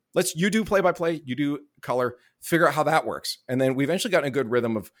beginning, you do play-by-play, you do color, figure out how that works. And then we eventually got in a good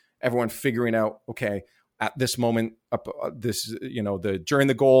rhythm of everyone figuring out, okay, at this moment, during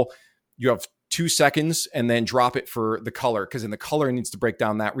the goal, you have 2 seconds and then drop it for the color, because then the color needs to break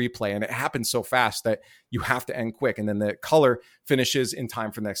down that replay. And it happens so fast that you have to end quick. And then the color finishes in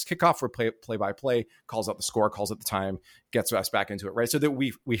time for the next kickoff for play-by-play, calls out the score, calls out the time, gets us back into it, right? So that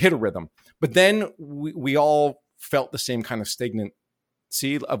we hit a rhythm. But then we all felt the same kind of stagnant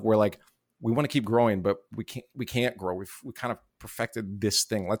seed of where, like, we want to keep growing, but we can't grow. We kind of perfected this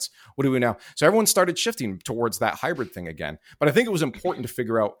thing. What do we now? So everyone started shifting towards that hybrid thing again. But I think it was important to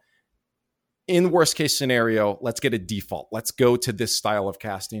figure out, in worst case scenario, let's get a default. Let's go to this style of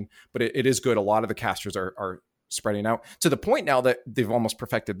casting. But it is good. A lot of the casters are spreading out to the point now that they've almost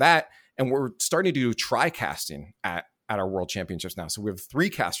perfected that. And we're starting to do tri-casting at our World Championships now. So we have 3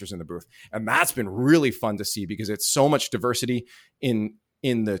 casters in the booth. And that's been really fun to see, because it's so much diversity in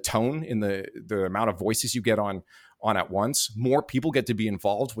the tone, in the amount of voices you get on at once. More people get to be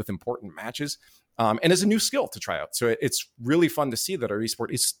involved with important matches. And it's a new skill to try out. So it's really fun to see that our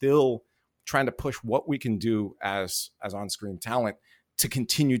esport is still trying to push what we can do as on-screen talent to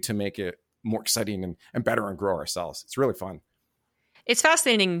continue to make it more exciting and better and grow ourselves. It's really fun. It's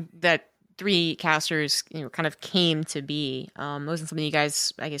fascinating that 3 casters, kind of came to be. It wasn't something you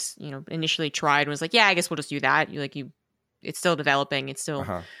guys, I guess, initially tried and was like, yeah, I guess we'll just do that. It's still developing. It's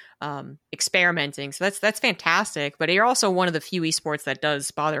still experimenting. So that's fantastic. But you're also one of the few esports that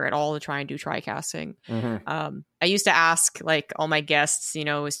does bother at all to try and do tri-casting. Mm-hmm. I used to ask, like, all my guests,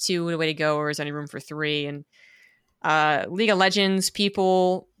 is 2 the way to go, or is there any room for 3? And League of Legends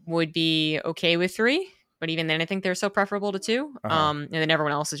people would be okay with 3. But even then, I think they're so preferable to 2. And then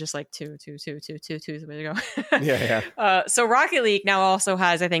everyone else is just like 2 is the way to go. Yeah. So Rocket League now also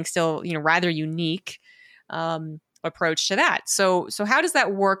has, I think, still, rather unique approach to that. So how does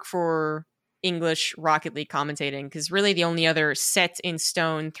that work for English Rocket League commentating? Because really the only other set in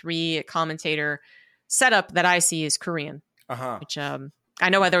stone 3 commentator setup that I see is Korean, which I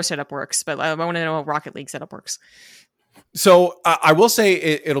know how their setup works, but I want to know how Rocket League setup works. So I will say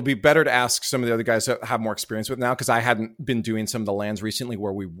it'll be better to ask some of the other guys that have more experience with it now, because I hadn't been doing some of the LANs recently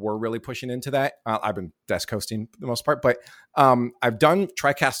where we were really pushing into that. I've been desk hosting for the most part, but I've done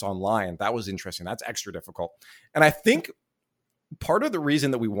TriCast online. That was interesting. That's extra difficult. And I think part of the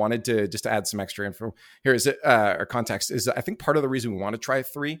reason that we wanted to, just to add some extra info here is or context, is I think part of the reason we want to try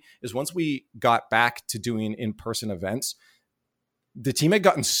 3 is once we got back to doing in-person events, the team had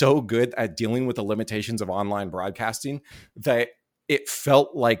gotten so good at dealing with the limitations of online broadcasting that it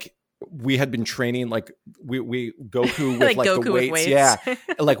felt like we had been training, like we Goku with like Goku the weights. Yeah.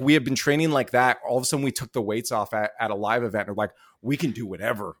 Like we had been training like that. All of a sudden we took the weights off at a live event and we're like, we can do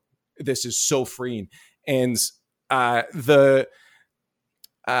whatever. This is so freeing. And I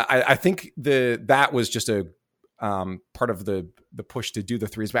think that was just a part of the push to do the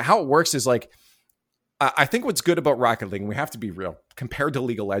 3s. But how it works is like, I think what's good about Rocket League, and we have to be real, compared to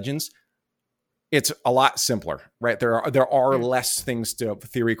League of Legends, it's a lot simpler, right? There are less things to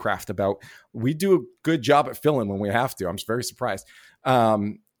theory craft about. We do a good job at filling when we have to. I'm very surprised.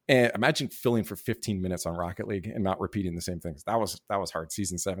 And imagine filling for 15 minutes on Rocket League and not repeating the same things. That was hard,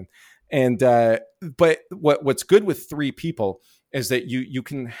 season 7. And but what's good with 3 people is that you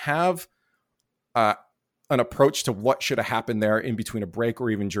can have an approach to what should have happened there in between a break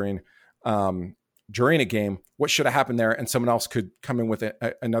or even during a game, what should have happened there, and someone else could come in with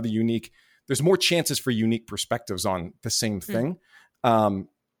another unique. There's more chances for unique perspectives on the same thing,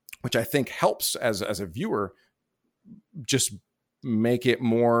 which I think helps as a viewer, just make it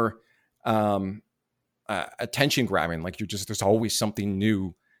more attention grabbing. Like there's always something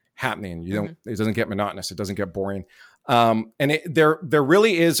new happening. It doesn't get monotonous. It doesn't get boring. And there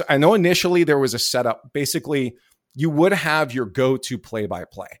really is. I know initially there was a setup. Basically, you would have your go-to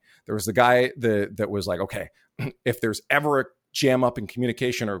play-by-play. There was the guy that was like, okay, if there's ever jam up in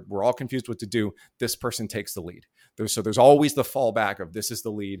communication or we're all confused what to do, this person takes the lead. There's always the fallback of this is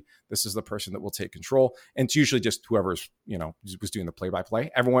the lead. This is the person that will take control. And it's usually just whoever's, was doing the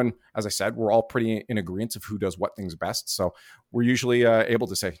play-by-play. Everyone, as I said, we're all pretty in agreement of who does what things best. So we're usually able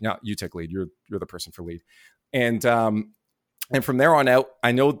to say, no, you take lead. You're the person for lead. And from there on out,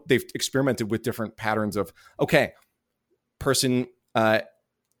 I know they've experimented with different patterns of, okay, person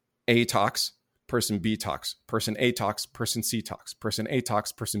A talks, person B talks, person A talks, person C talks, person A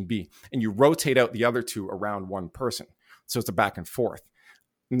talks, person B. And you rotate out the other two around one person. So it's a back and forth.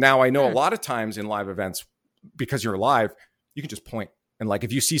 Now, I know a lot of times in live events, because you're live, you can just point. And like,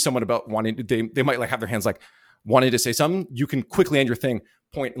 if you see someone about wanting to, they might like have their hands like wanting to say something, you can quickly end your thing,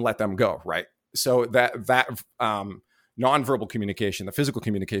 point and let them go, right? So that nonverbal communication, the physical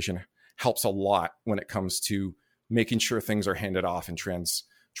communication helps a lot when it comes to making sure things are handed off and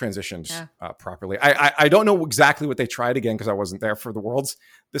transitioned properly. I don't know exactly what they tried again because I wasn't there for the Worlds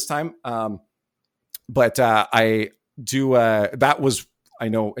this time. But I do, that was, I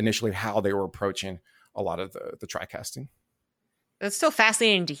know initially how they were approaching a lot of the TriCasting. It's still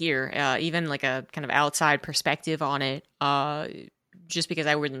fascinating to hear, even like a kind of outside perspective on it, just because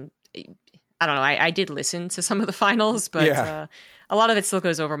I don't know. I did listen to some of the finals, but a lot of it still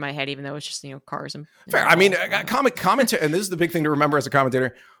goes over my head, even though it's just, cars. Fair. I mean, commentary, and this is the big thing to remember as a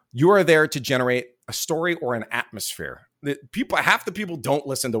commentator, you are there to generate a story or an atmosphere. Half the people don't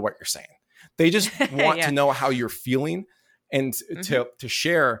listen to what you're saying. They just want to know how you're feeling and to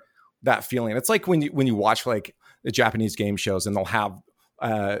share that feeling. It's like when you watch like the Japanese game shows and they'll have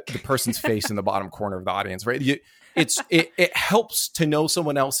the person's face in the bottom corner of the audience, right? It helps to know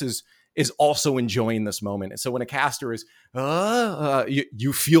someone else is also enjoying this moment. And so when a caster is,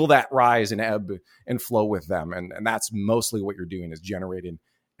 you feel that rise and ebb and flow with them. And that's mostly what you're doing, is generating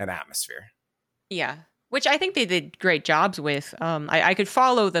an atmosphere. Yeah. Which I think they did great jobs with. I could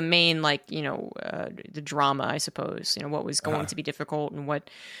follow the main, the drama, I suppose, what was going to be difficult and what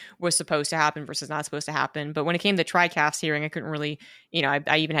was supposed to happen versus not supposed to happen. But when it came to TriCast hearing, I couldn't really,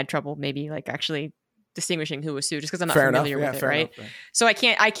 I even had trouble maybe actually distinguishing who was who, just because I'm not familiar with it, right? Enough. So I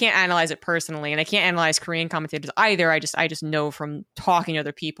can't analyze it personally, and I can't analyze Korean commentators either. I just know from talking to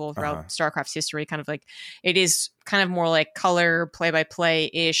other people throughout StarCraft's history, kind of like it is kind of more like color play-by-play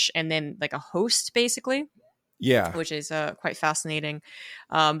ish, and then like a host basically. Yeah, which is quite fascinating.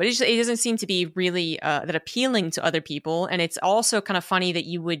 But it doesn't seem to be really that appealing to other people, and it's also kind of funny that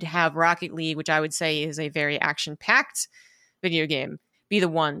you would have Rocket League, which I would say is a very action-packed video game, be the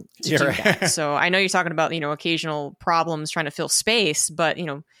one to do that. So I know you're talking about, occasional problems trying to fill space, but,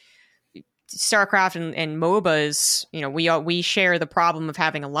 StarCraft and MOBAs, we share the problem of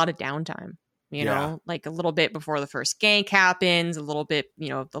having a lot of downtime, like a little bit before the first gank happens, a little bit,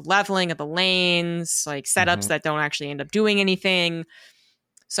 the leveling of the lanes, like setups that don't actually end up doing anything.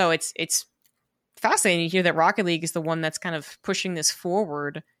 So it's fascinating to hear that Rocket League is the one that's kind of pushing this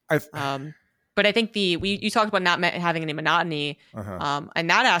forward. But I think you talked about not having any monotony, and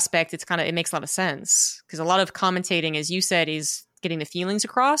that aspect, it makes a lot of sense, because a lot of commentating, as you said, is getting the feelings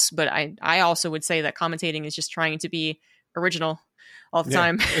across. But I also would say that commentating is just trying to be original all the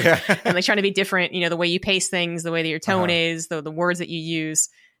time, and like trying to be different. The way you pace things, the way that your tone is, the words that you use.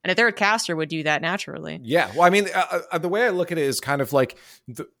 And a third caster would do that naturally. Yeah, well, I mean, the way I look at it is kind of like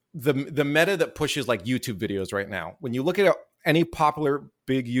the meta that pushes like YouTube videos right now. When you look at any popular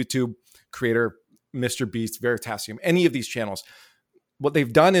big YouTube creator, Mr. Beast, Veritasium, any of these channels, what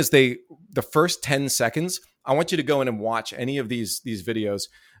they've done is the first 10 seconds, I want you to go in and watch any of these videos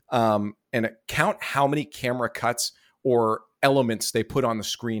and count how many camera cuts or elements they put on the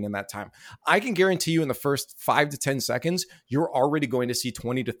screen in that time. I can guarantee you in the first 5 to 10 seconds, you're already going to see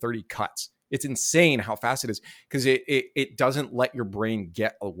 20 to 30 cuts. It's insane how fast it is, because it doesn't let your brain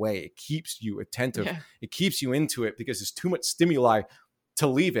get away. It keeps you attentive. Yeah. It keeps you into it because there's too much stimuli to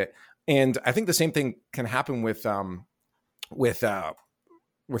leave it. And I think the same thing can happen with TriCasting,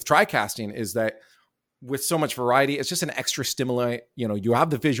 is that with so much variety, it's just an extra stimuli. You have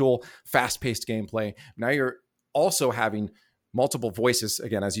the visual, fast-paced gameplay. Now you're also having multiple voices.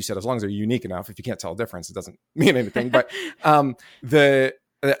 Again, as you said, as long as they're unique enough. If you can't tell a difference, it doesn't mean anything. But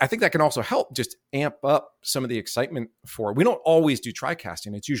I think that can also help just amp up some of the excitement for. We don't always do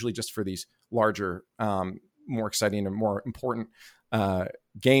TriCasting. It's usually just for these larger, more exciting and more important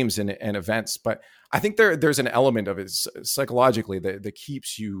games and events. But I think there's an element of it psychologically that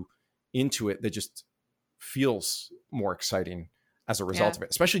keeps you into it, that just feels more exciting as a result of it,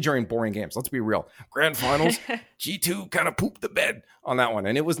 especially during boring games. Let's be real. Grand finals, G2 kind of pooped the bed on that one.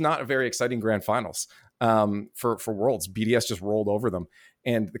 And it was not a very exciting grand finals for Worlds. BDS just rolled over them.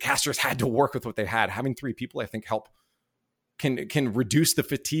 And the casters had to work with what they had. Having 3 people, I think, help can reduce the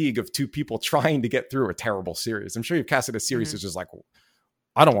fatigue of two people trying to get through a terrible series. I'm sure you've casted a series that's just like,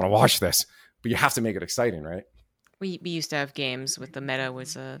 I don't want to watch this, but you have to make it exciting, right? We used to have games with the meta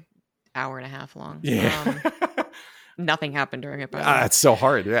was a hour and a half long. Yeah. Nothing happened during it. It's so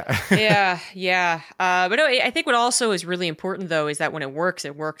hard. Yeah. Yeah. But no, I think what also is really important though is that when it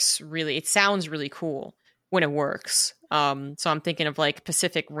works really. It sounds really cool when it works. So I'm thinking of like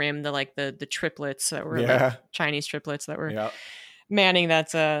Pacific Rim, the triplets that were like Chinese triplets that were manning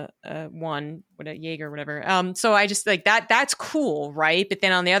that's one with a Jaeger or whatever. So I just like that's cool, right? But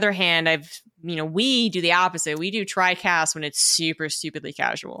then on the other hand, we do the opposite. We do TriCast when it's super stupidly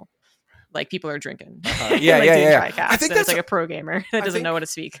casual. Like people are drinking. TriCast. I think that's like a pro gamer that doesn't know how to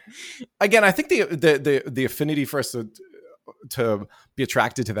speak. Again, I think the affinity for us to be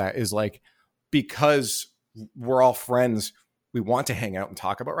attracted to that is like, because we're all friends, we want to hang out and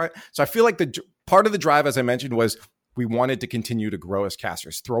talk about, right? So I feel like the part of the drive, as I mentioned, was we wanted to continue to grow as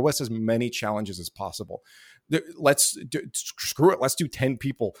casters, throw us as many challenges as possible. Screw it. Let's do 10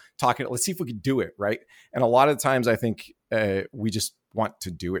 people talking. Let's see if we can do it, right? And a lot of times I think we just want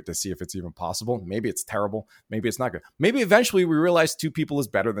to do it to see if it's even possible. Maybe it's terrible. Maybe it's not good. Maybe eventually we realize 2 people is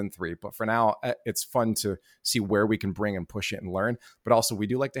better than 3. But for now, it's fun to see where we can bring and push it and learn. But also we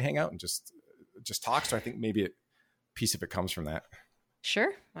do like to hang out and just talk. So I think maybe a piece of it comes from that.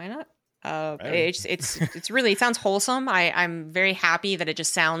 Sure. Why not? It's really, it sounds wholesome. I'm very happy that it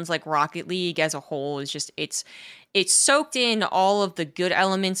just sounds like Rocket League as a whole is just, it's soaked in all of the good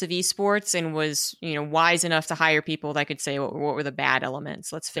elements of esports and was, wise enough to hire people that could say what were the bad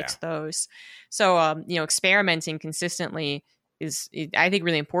elements. Let's fix those. So, experimenting consistently is, I think,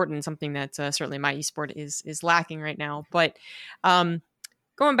 really important and something that certainly my esport is lacking right now. But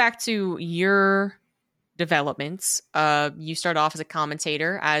going back to your developments, you start off as a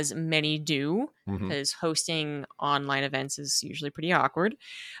commentator, as many do, because hosting online events is usually pretty awkward.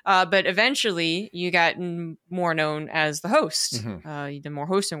 But eventually you got more known as the host. You did more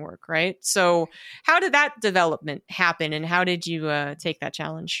hosting work, right? So how did that development happen, and how did you take that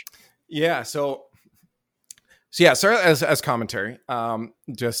challenge? So as commentary,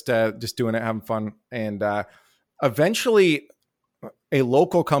 just doing it, having fun, and eventually a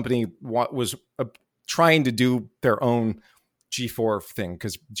local company was trying to do their own G4 thing,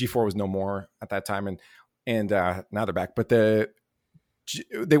 because G4 was no more at that time, and now they're back. But they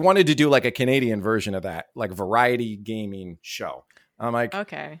wanted to do like a Canadian version of that, like variety gaming show. I'm like,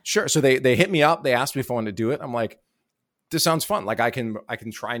 okay, sure. So they hit me up. They asked me if I wanted to do it. I'm like, this sounds fun. Like I can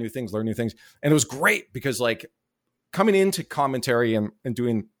try new things, learn new things, and it was great because like coming into commentary and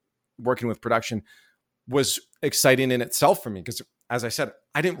working with production was exciting in itself for me, because as I said,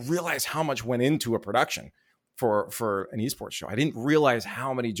 I didn't realize how much went into a production for an esports show. I didn't realize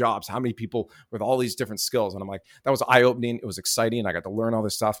how many jobs, how many people with all these different skills. And I'm like, that was eye-opening. It was exciting. I got to learn all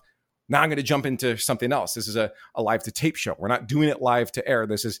this stuff. Now I'm going to jump into something else. This is a live to tape show. We're not doing it live to air.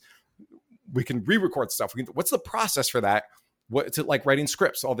 We can re-record stuff. What's the process for that? What's it like writing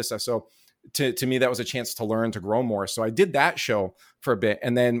scripts, all this stuff. So to me, that was a chance to learn, to grow more. So I did that show for a bit.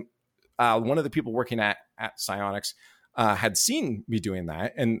 And then one of the people working at Psyonix had seen me doing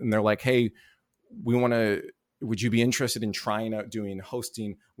that, and they're like, hey, would you be interested in trying out doing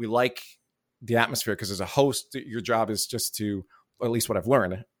hosting? We like the atmosphere, because as a host, your job is just to, or at least what I've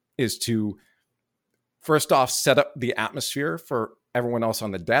learned, is to first off set up the atmosphere for everyone else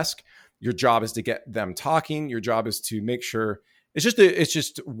on the desk. Your job is to get them talking. Your job is to make sure it's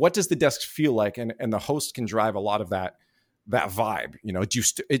just what does the desk feel like, and the host can drive a lot of that vibe.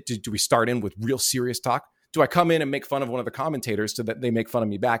 Do we start in with real serious talk? Do I come in and make fun of one of the commentators so that they make fun of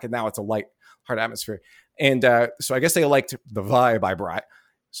me back? And now it's a light, hard atmosphere. And so I guess they liked the vibe I brought.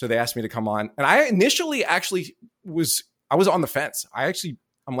 So they asked me to come on. And I initially actually was on the fence.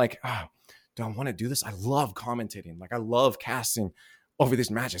 I'm like, oh, do I want to do this? I love commentating. Like I love casting over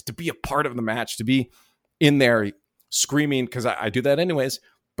these matches, to be a part of the match, to be in there screaming, because I do that anyways.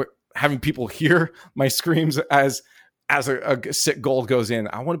 But having people hear my screams as a sick goal goes in,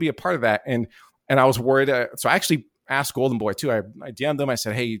 I want to be a part of that. And I was worried. So I actually asked Golden Boy too. I DM'd him. I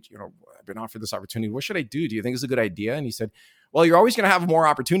said, hey, I've been offered this opportunity. What should I do? Do you think it's a good idea? And he said, well, you're always going to have more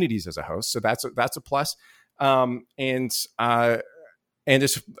opportunities as a host. So that's a plus. And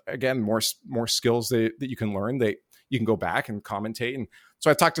just, again, more skills that you can learn, that you can go back and commentate. And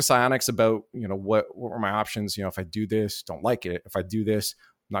so I talked to Psyonix about, what were my options? If I do this, don't like it. If I do this,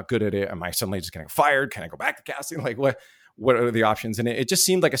 I'm not good at it. Am I suddenly just getting fired? Can I go back to casting? Like what are the options? And it just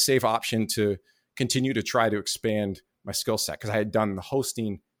seemed like a safe option to continue to try to expand my skill set, because I had done the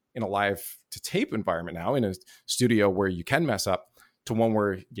hosting in a live to tape environment now, in a studio where you can mess up, to one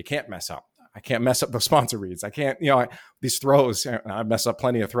where you can't mess up. I can't mess up the sponsor reads. I can't, these throws, I mess up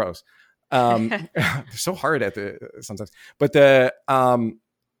plenty of throws. They're so hard at sometimes, but I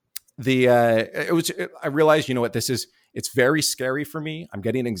realized, it's very scary for me. I'm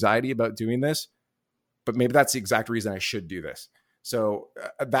getting anxiety about doing this, but maybe that's the exact reason I should do this. So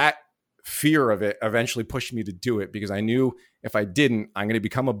that fear of it eventually pushed me to do it, because I knew if I didn't, I'm going to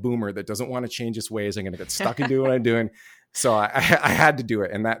become a boomer that doesn't want to change its ways. I'm going to get stuck in doing what I'm doing. So I had to do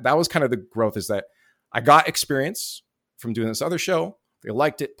it. And that was kind of the growth, is that I got experience from doing this other show. They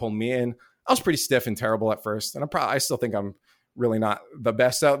liked it, pulled me in. I was pretty stiff and terrible at first. And I still think I'm really not the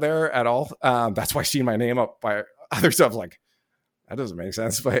best out there at all. That's why seeing my name up by other stuff, like, that doesn't make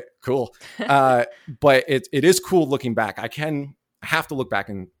sense, but cool. But it is cool looking back. I have to look back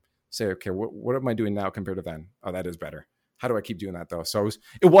and say, okay, what am I doing now compared to then? Oh, that is better. How do I keep doing that though? So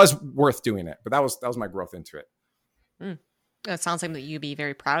it was worth doing it, but that was my growth into it. That sounds like that you'd be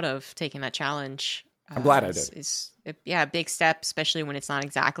very proud of taking that challenge. I'm glad I did. A big step, especially when it's not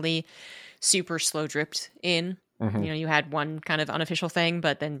exactly super slow dripped in. Mm-hmm. You had one kind of unofficial thing,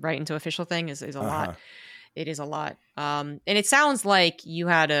 but then right into official thing is a lot. It is a lot. And it sounds like you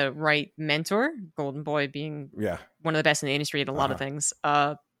had a right mentor, Golden Boy being one of the best in the industry at a lot of things.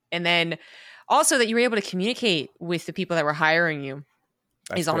 And then also that you were able to communicate with the people that were hiring you.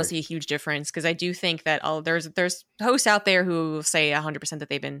 That's honestly a huge difference, because I do think that there's hosts out there who will say 100% that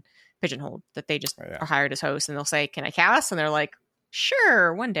they've been pigeonholed, that they just are hired as hosts, and they'll say, "Can I cast?" And they're like,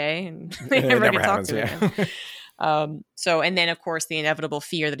 "Sure, one day," and they never get talked to them. So, and then of course the inevitable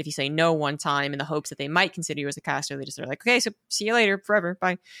fear that if you say no one time in the hopes that they might consider you as a caster, they're like, "Okay, so see you later, forever,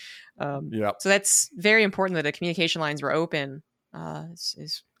 bye." So that's very important that the communication lines were open.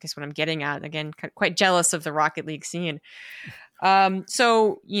 Is I guess what I'm getting at. Again, quite jealous of the Rocket League scene.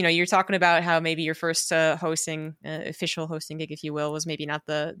 So, you're talking about how maybe your first official hosting gig, if you will, was maybe not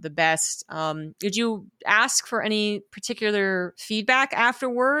the best. Did you ask for any particular feedback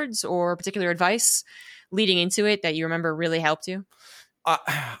afterwards or particular advice leading into it that you remember really helped you?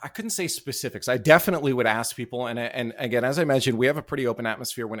 I couldn't say specifics. I definitely would ask people. And again, as I mentioned, we have a pretty open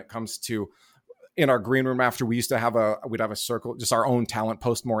atmosphere when it comes to, in our green room after, we'd have a circle, just our own talent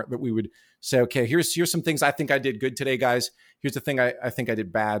post-mort, that we would say, okay, here's some things I think I did good today, guys. Here's the thing I think I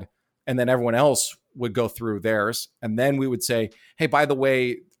did bad. And then everyone else would go through theirs. And then we would say, hey, by the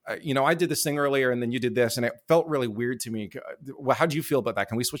way, I did this thing earlier and then you did this, and it felt really weird to me. Well, how do you feel about that?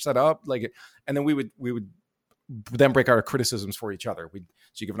 Can we switch that up? And then we would then break out our criticisms for each other. So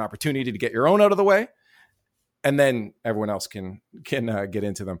you give an opportunity to get your own out of the way, and then everyone else can get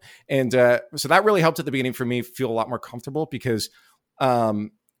into them. And so that really helped at the beginning for me feel a lot more comfortable, because,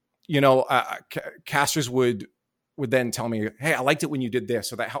 casters would then tell me, hey, I liked it when you did this.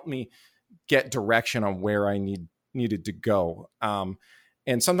 So that helped me get direction on where I needed to go.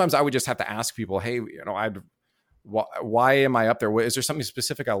 And sometimes I would just have to ask people, hey, why am I up there? Is there something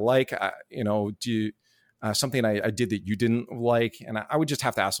specific I like? Do you, something I did that you didn't like? And I would just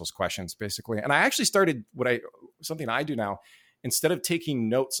have to ask those questions, basically. And I actually started something I do now. Instead of taking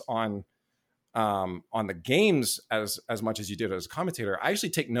notes on the games as much as you did as a commentator, I actually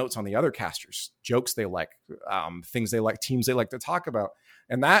take notes on the other casters, jokes they like, things they like, teams they like to talk about.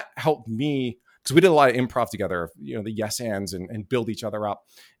 And that helped me, because we did a lot of improv together, the yes ands and build each other up.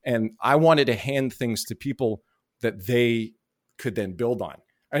 And I wanted to hand things to people that they could then build on.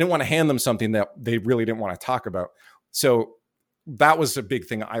 I didn't want to hand them something that they really didn't want to talk about. So that was a big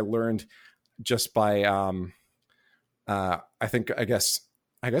thing I learned just by, I guess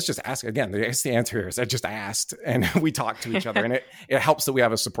just ask again. I guess the answer here is I just asked, and we talked to each other, and it helps that we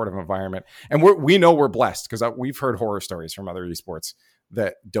have a supportive environment. And we know we're blessed, because we've heard horror stories from other esports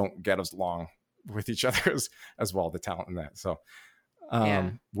that don't get us along with each other as well, the talent in that. So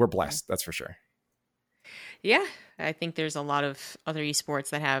we're blessed, that's for sure. Yeah, I think there's a lot of other esports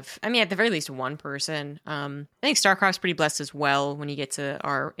that have, at the very least, one person. I think StarCraft's pretty blessed as well when you get to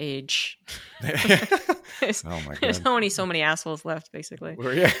our age. There's so many assholes left, basically.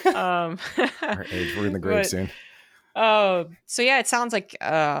 Our age, we're in the grave soon. So yeah, it sounds like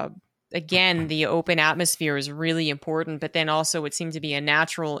again, the open atmosphere is really important, but then also it seemed to be a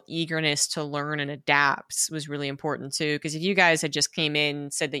natural eagerness to learn and adapt was really important too. Because if you guys had just came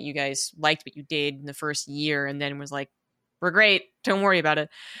in, said that you guys liked what you did in the first year, and then was like, we're great, don't worry about it,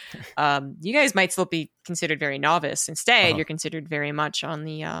 you guys might still be considered very novice. Instead, you're considered very much on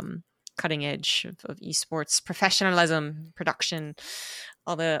the cutting edge of esports, professionalism, production,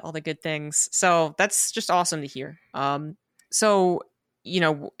 all the good things. So that's just awesome to hear. So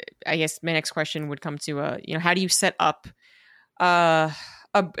I guess my next question would come to, how do you set up a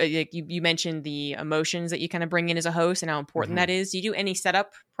you mentioned the emotions that you kind of bring in as a host and how important that is. Do you do any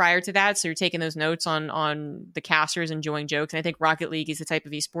setup prior to that? So you're taking those notes on the casters enjoying jokes. And I think Rocket League is the type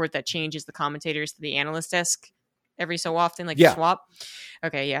of esport that changes the commentators to the analyst desk every so often, like you swap.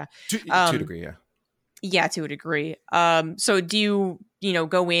 Okay, yeah. To a degree, yeah. Yeah, to a degree. So do you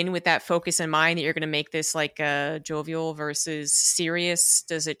go in with that focus in mind that you're going to make this like jovial versus serious?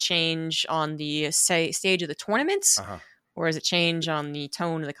 Does it change on the stage of the tournaments, or does it change on the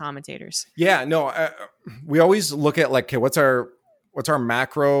tone of the commentators? Yeah, no, we always look at like, okay, what's our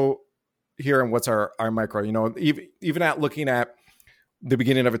macro here and what's our micro? Even at looking at the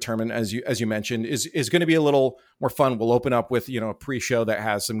beginning of a tournament, as you mentioned, is going to be a little more fun. We'll open up with a pre-show that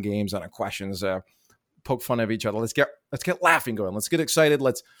has some games on questions. Poke fun of each other. Let's get laughing going. Let's get excited.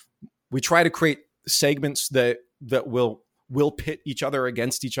 We try to create segments that will pit each other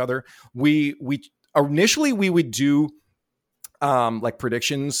against each other. We initially we would do like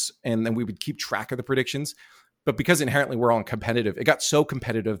predictions, and then we would keep track of the predictions. But because inherently we're all competitive, it got so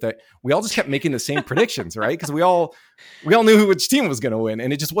competitive that we all just kept making the same predictions, right? Because we all knew which team was going to win,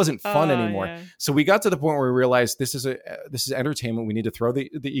 and it just wasn't fun anymore. Yeah. So we got to the point where we realized this is entertainment. We need to throw the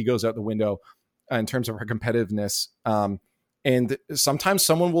egos out the window in terms of our competitiveness. And sometimes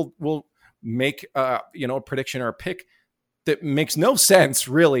someone will make a prediction or a pick that makes no sense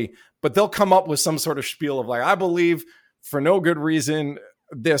really, but they'll come up with some sort of spiel of like, I believe for no good reason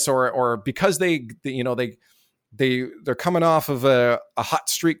this, or because they're coming off of a hot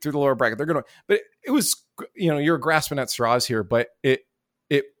streak through the lower bracket. But it was, you're grasping at straws here, but it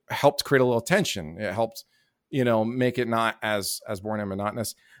helped create a little tension. It helped, make it not as boring and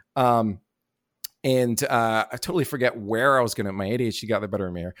monotonous. And I totally forget where I was going to, my ADHD got the better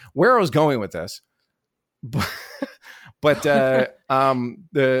of me here, where I was going with this. But I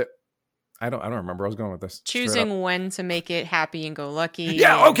don't remember where I was going with this. Choosing when to make it happy and go lucky.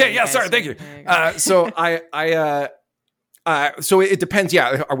 Yeah. Okay. Yeah. Sorry. Thank you. So so it depends.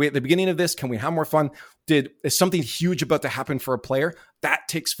 Yeah. Are we at the beginning of this? Can we have more fun? Is something huge about to happen for a player? That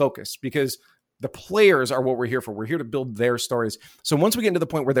takes focus, because the players are what we're here for. We're here to build their stories. So once we get to the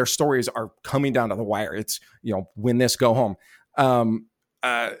point where their stories are coming down to the wire, it's, win this, go home.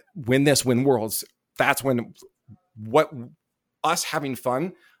 Win this, win worlds. That's when us having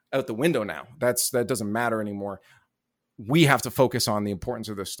fun out the window now. That doesn't matter anymore. We have to focus on the importance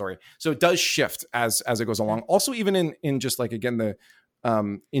of this story. So it does shift as it goes along. Also, even in just like, again, the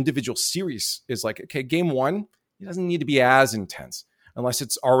individual series is like, okay, game one, it doesn't need to be as intense unless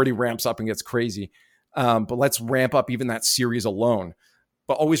it's already ramps up and gets crazy. But let's ramp up even that series alone.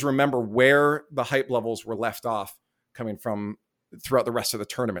 But always remember where the hype levels were left off coming from throughout the rest of the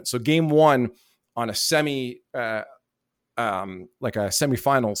tournament. So game one on a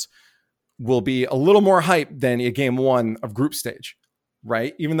semifinals will be a little more hype than a game one of group stage,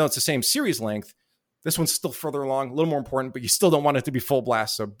 right? Even though it's the same series length, this one's still further along, a little more important, but you still don't want it to be full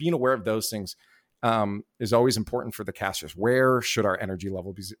blast. So being aware of those things is always important for the casters. Where should our energy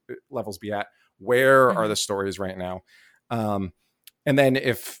levels be at? Where are the stories right now? And then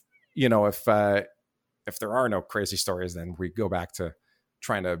if there are no crazy stories, then we go back to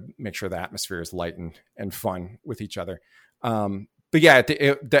trying to make sure the atmosphere is light and fun with each other. But yeah,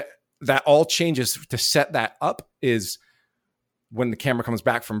 that all changes. To set that up is when the camera comes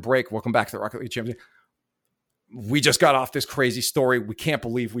back from break. Welcome back to the Rocket League Championship. We just got off this crazy story. We can't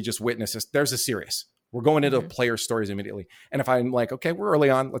believe we just witnessed this. There's a series. We're going into player stories immediately. And if I'm like, okay, we're early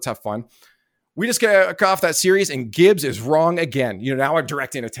on, let's have fun. We just get off that series and Gibbs is wrong again. Now I'm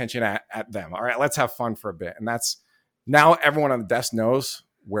directing attention at them. All right, let's have fun for a bit. And that's now everyone on the desk knows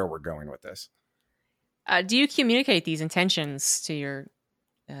where we're going with this. Do you communicate these intentions to your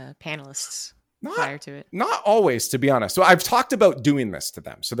panelists prior to it? Not always, to be honest. So I've talked about doing this to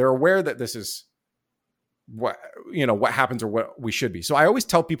them. So they're aware that this is what happens or what we should be. So I always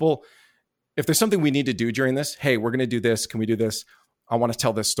tell people, if there's something we need to do during this, hey, we're going to do this. Can we do this? I want to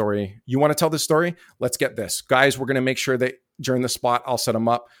tell this story. You want to tell this story? Let's get this. Guys, we're going to make sure that during the spot, I'll set him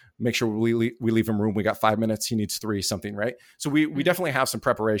up, make sure we leave him room. We got 5 minutes. He needs 3, something, right? So we definitely have some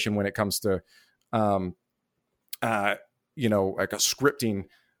preparation when it comes to, like a scripting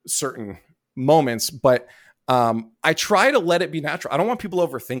certain moments, but I try to let it be natural. I don't want people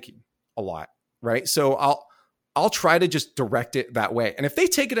overthinking a lot, right? So I'll try to just direct it that way. And if they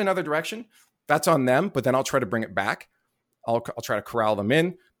take it another direction, that's on them, but then I'll try to bring it back. I'll try to corral them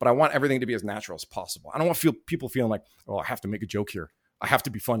in, but I want everything to be as natural as possible. I don't want people feeling like, oh, I have to make a joke here. I have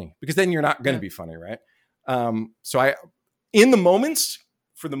to be funny, because then you're not going to be funny, right? So in the moments,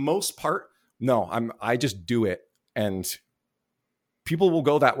 for the most part, no, I just do it, and people will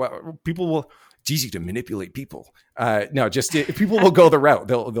go that way. People will. easy to manipulate people. No, just people will go the route.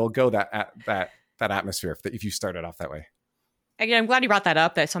 They'll go that atmosphere if you start it off that way. Again, I'm glad you brought that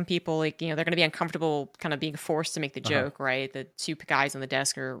up, that some people, like, they're going to be uncomfortable kind of being forced to make the joke, right? The two guys on the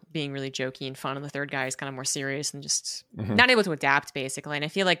desk are being really jokey and fun, and the third guy is kind of more serious and just not able to adapt, basically. And I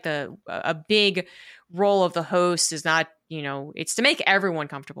feel like a big role of the host is not, it's to make everyone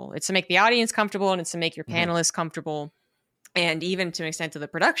comfortable. It's to make the audience comfortable, and it's to make your panelists comfortable, and even to an extent to the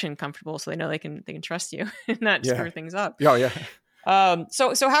production comfortable, so they know they can trust you and not screw things up. Yeah.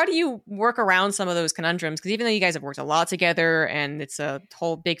 So how do you work around some of those conundrums? Because even though you guys have worked a lot together and it's a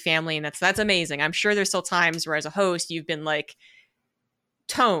whole big family, and that's amazing. I'm sure there's still times where as a host, you've been like,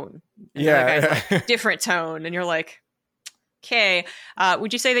 tone. And the other guy's like, different tone. And you're like, okay.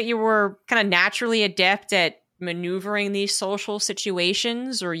 Would you say that you were kind of naturally adept at maneuvering these social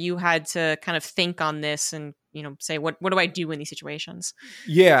situations, or you had to kind of think on this and, say, what do I do in these situations?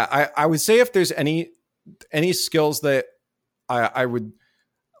 Yeah, I would say if there's any skills that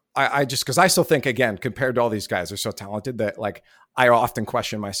I just, because I still think, again, compared to all these guys, they're so talented that like I often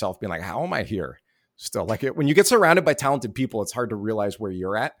question myself, being like, how am I here still? Like when you get surrounded by talented people, it's hard to realize where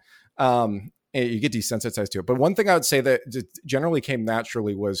you're at. And you get desensitized to it. But one thing I would say that generally came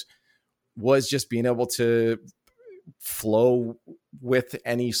naturally was just being able to flow with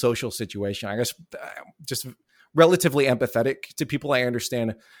any social situation. I guess just relatively empathetic to people. I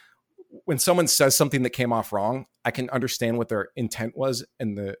understand when someone says something that came off wrong, I can understand what their intent was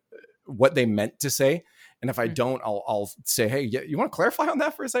and what they meant to say. And if I don't, I'll say, hey, you want to clarify on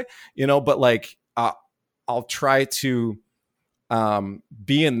that for a sec? But like, I'll try to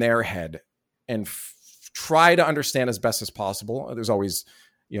be in their head and try to understand as best as possible. There's always,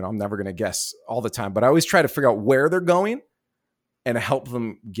 I'm never going to guess all the time, but I always try to figure out where they're going and help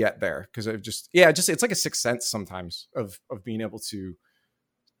them get there. Cause it's like a sixth sense sometimes of being able to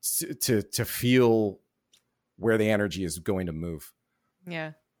feel where the energy is going to move.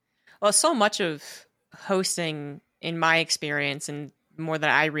 Yeah. Well, so much of hosting, in my experience, and more than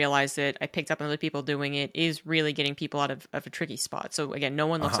I realized it, I picked up on other people doing it, is really getting people out of a tricky spot. So again, no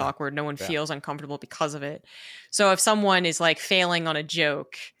one looks awkward. No one feels uncomfortable because of it. So if someone is like failing on a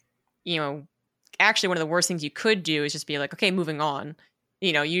joke, actually one of the worst things you could do is just be like, okay, moving on.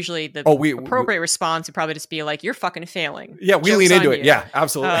 Usually the appropriate response would probably just be like, you're fucking failing. Yeah, we lean into it. Yeah,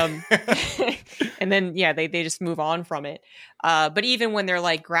 absolutely. And then, they just move on from it. But even when they're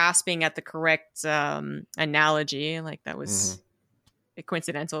like grasping at the correct analogy, like that was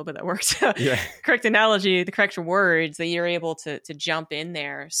coincidental, but that worked. Correct analogy, the correct words, that you're able to jump in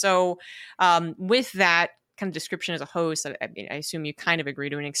there. So with that kind of description as a host, I assume you kind of agree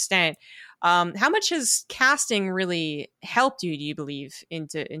to an extent. How much has casting really helped you, do you believe,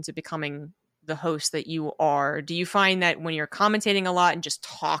 into becoming the host that you are? Do you find that when you're commentating a lot and just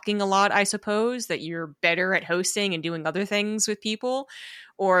talking a lot, I suppose, that you're better at hosting and doing other things with people?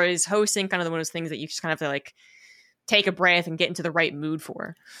 Or is hosting kind of one of those things that you just kind of have to like take a breath and get into the right mood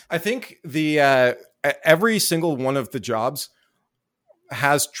for? I think every single one of the jobs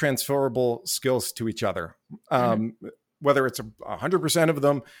has transferable skills to each other. Whether it's 100% of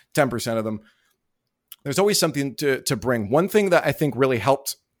them, 10% of them, there's always something to bring. One thing that I think really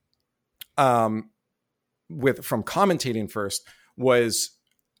helped from commentating first was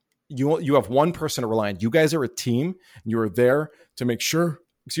you have one person to rely on. You guys are a team, and you are there to make sure,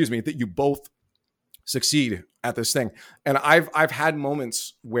 that you both succeed at this thing. And I've had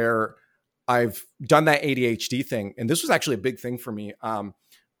moments where I've done that ADHD thing, and this was actually a big thing for me,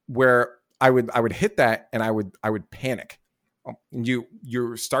 where I would hit that and I would panic.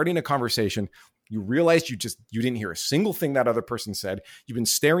 You're starting a conversation. You realized you didn't hear a single thing that other person said. You've been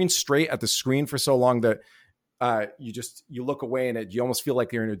staring straight at the screen for so long that you look away and you almost feel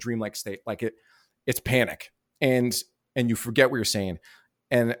like you're in a dreamlike state. Like it's panic, and you forget what you're saying.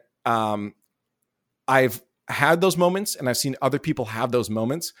 And I've had those moments, and I've seen other people have those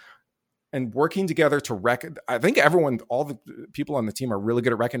moments. And working together I think all the people on the team are really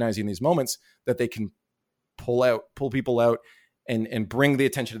good at recognizing these moments that they can pull people out and bring the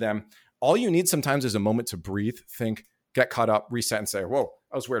attention to them. All you need sometimes is a moment to breathe, think, get caught up, reset, and say, whoa,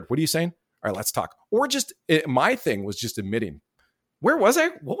 that was weird. What are you saying? All right, let's talk. Or my thing was just admitting, where was I?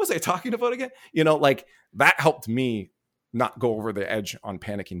 What was I talking about again? Like that helped me not go over the edge on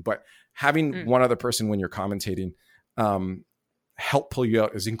panicking. But having one other person when you're commentating, help pull you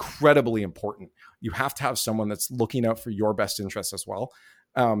out is incredibly important. You have to have someone that's looking out for your best interests as well.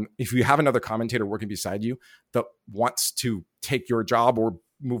 If you have another commentator working beside you that wants to take your job or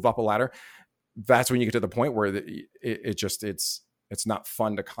move up a ladder, that's when you get to the point where it's not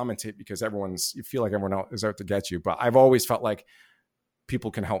fun to commentate because you feel like everyone else is out to get you. But I've always felt like people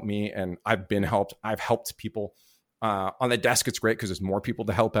can help me, and I've been helped. I've helped people on the desk. It's great because there's more people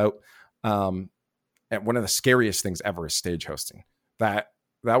to help out. And one of the scariest things ever is stage hosting. That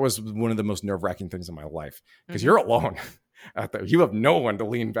was one of the most nerve-wracking things in my life, because you're alone out there. You have no one to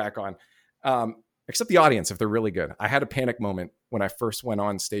lean back on, except the audience if they're really good. I had a panic moment when I first went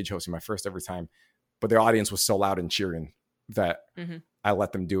on stage hosting, my first ever time, but the audience was so loud and cheering that I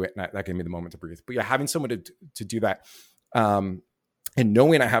let them do it, and that gave me the moment to breathe. But yeah, having someone to do that, and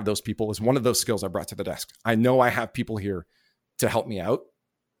knowing I have those people is one of those skills I brought to the desk. I know I have people here to help me out,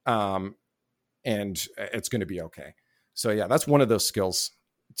 and it's going to be okay. So yeah, that's one of those skills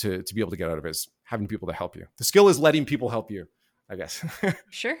to be able to get out of it, is having people to help you. The skill is letting people help you, I guess.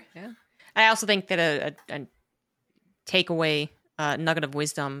 Sure. Yeah. I also think that a takeaway nugget of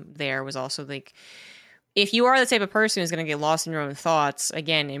wisdom there was also like, if you are the type of person who's going to get lost in your own thoughts,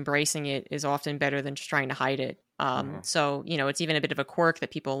 again, embracing it is often better than just trying to hide it. So, it's even a bit of a quirk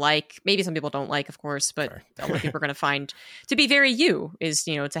that people like. Maybe some people don't like, of course, but a lot of people are going to find to be very you is,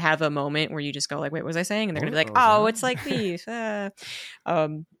 to have a moment where you just go like, wait, what was I saying? And they're going to be like, oh, it's like these. So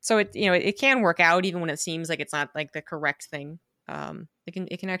it can work out even when it seems like it's not like the correct thing.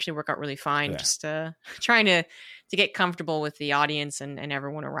 It can actually work out really fine. Yeah. Just trying to get comfortable with the audience and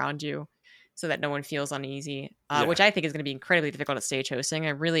everyone around you, so that no one feels uneasy, which I think is going to be incredibly difficult at stage hosting. I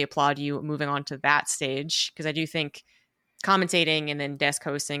really applaud you moving on to that stage, because I do think commentating and then desk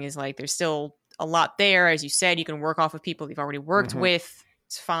hosting is like, there's still a lot there. As you said, you can work off of people you've already worked with.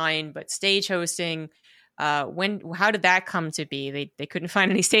 It's fine. But stage hosting, how did that come to be? They couldn't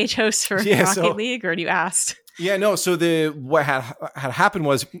find any stage hosts for Rocket League, or you asked? Yeah, no. So what had happened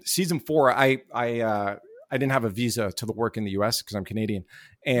was season 4, I didn't have a visa to work in the US because I'm Canadian.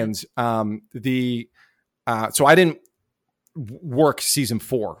 And so I didn't work season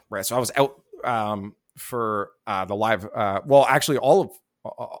 4, right? So I was out for the live, actually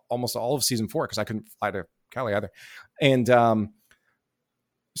almost all of season 4, because I couldn't fly to Cali either. And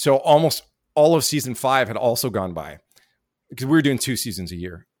so almost all of season 5 had also gone by, because we were doing 2 seasons a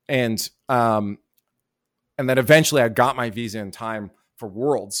year. And then eventually I got my visa in time for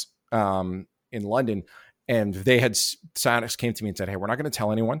Worlds in London. And Psyonix came to me and said, hey, we're not going to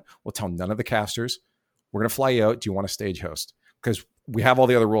tell anyone. We'll tell none of the casters. We're going to fly you out. Do you want a stage host? Because we have all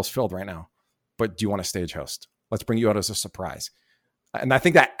the other roles filled right now. But do you want a stage host? Let's bring you out as a surprise. And I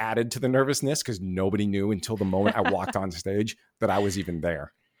think that added to the nervousness, because nobody knew until the moment I walked on stage that I was even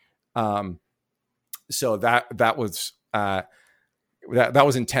there. So that was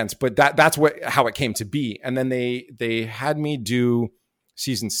intense. But that's how it came to be. And then they had me do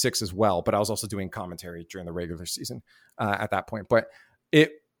season 6 as well, but I was also doing commentary during the regular season at that point. But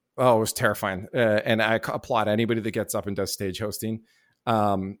it was terrifying, and I applaud anybody that gets up and does stage hosting.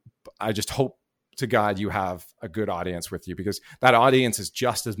 I just hope to God you have a good audience with you, because that audience is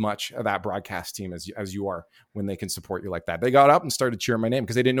just as much of that broadcast team as you are when they can support you like that. They got up and started cheering my name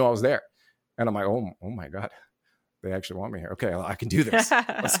because they didn't know I was there, and I'm like, oh my God, they actually want me here. Okay, I can do this.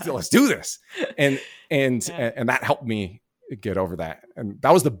 Let's do this, and that helped me get over that. And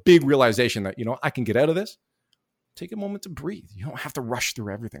that was the big realization that, I can get out of this. Take a moment to breathe. You don't have to rush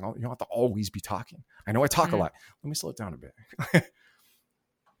through everything. You don't have to always be talking. I know I talk a lot. Let me slow it down a bit.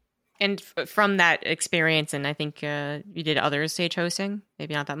 And from that experience, and I think you did other stage hosting,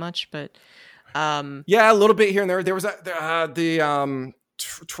 maybe not that much, but yeah, a little bit here and there. There was the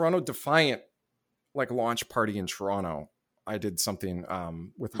Toronto Defiant launch party in Toronto. I did something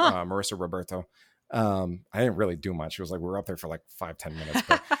with Marissa Roberto. I didn't really do much. It was we were up there for 5-10 minutes,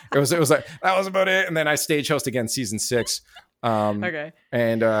 but it was that was about it. And then I stage host again season 6. Okay.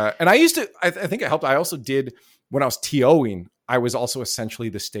 And I used to, I think it helped. I also did, when I was TOing, I was also essentially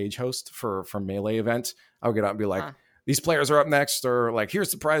the stage host for Melee events. I would get up and be like, these players are up next, or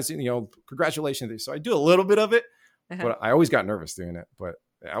here's the prize, congratulations. So I do a little bit of it, but I always got nervous doing it, but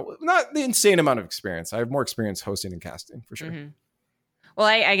not the insane amount of experience. I have more experience hosting and casting for sure. Mm-hmm. Well,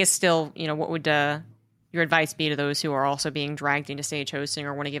 I guess still, what would your advice be to those who are also being dragged into stage hosting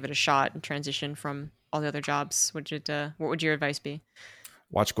or want to give it a shot and transition from all the other jobs? What would your advice be?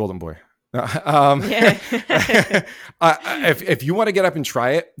 Watch Golden Boy. If you want to get up and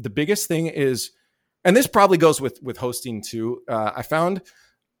try it, the biggest thing is, and this probably goes with hosting too, I found,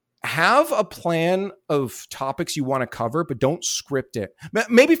 have a plan of topics you want to cover, but don't script it.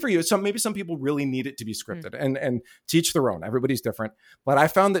 Maybe for you, maybe some people really need it to be scripted, and teach their own. Everybody's different. But I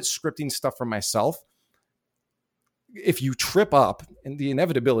found that scripting stuff for myself, if you trip up, and the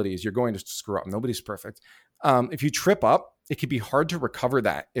inevitability is you're going to screw up. Nobody's perfect. If you trip up, it can be hard to recover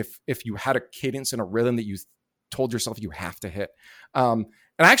that if you had a cadence and a rhythm that you told yourself you have to hit. And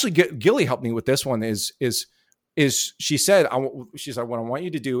actually, Gilly helped me with this one. Is is she said, she said, what I want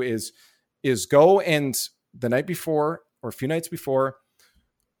you to do is go and the night before or a few nights before,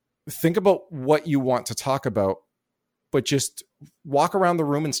 think about what you want to talk about, but just walk around the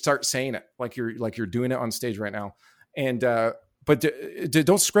room and start saying it like you're doing it on stage right now. And, but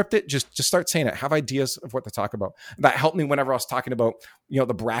don't script it. Just start saying it. Have ideas of what to talk about. That helped me whenever I was talking about, the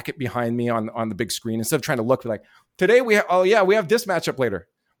bracket behind me on the big screen, instead of trying to look like today we have this matchup later.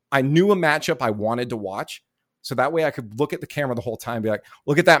 I knew a matchup I wanted to watch. So that way I could look at the camera the whole time and be like,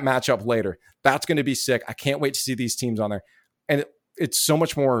 look at that matchup later. That's going to be sick. I can't wait to see these teams on there. And it's so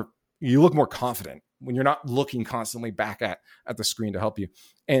much more, you look more confident when you're not looking constantly back at the screen to help you.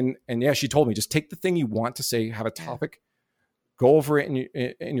 And yeah, she told me, just take the thing you want to say, have a topic, go over it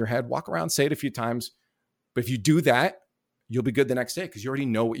in your head, walk around, say it a few times. But if you do that, you'll be good the next day because you already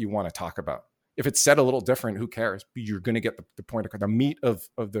know what you want to talk about. If it's said a little different, who cares? But you're going to get the point, the meat of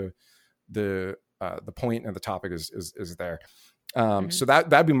the point and the topic is there. So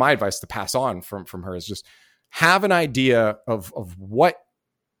that'd be my advice to pass on from her, is just have an idea of what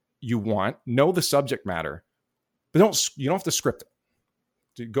you want, know the subject matter, but you don't have to script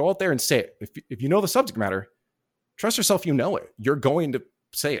it. Go out there and say it. If you know the subject matter, trust yourself, you know it. You're going to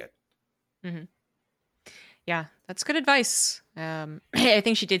say it. Mm-hmm. Yeah, that's good advice. I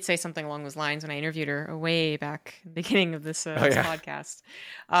think she did say something along those lines when I interviewed her way back at the beginning of this podcast.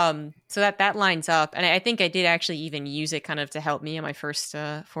 So that lines up. And I think I did actually even use it kind of to help me in my first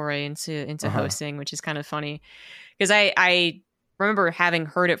foray into hosting, which is kind of funny because I remember having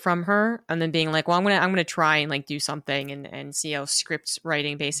heard it from her and then being like, well, I'm gonna try and like do something and see how script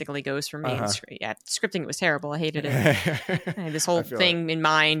writing basically goes for me. And scripting was terrible. I hated it. I had this whole thing in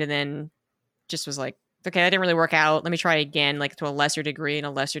mind, and then just was like, okay, that didn't really work out. Let me try again, like to a lesser degree and a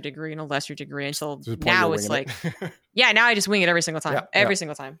lesser degree and a lesser degree until now it's like, now I just wing it every single time,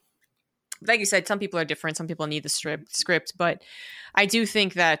 single time. Like you said, some people are different. Some people need the script, but I do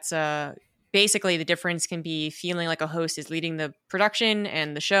think that basically the difference can be feeling like a host is leading the production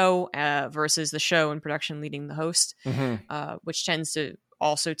and the show versus the show and production leading the host, which tends to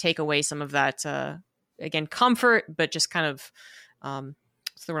also take away some of that, again, comfort, but just kind of,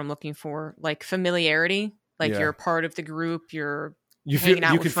 what's the word I'm looking for? Like familiarity, like you're a part of the group, you hanging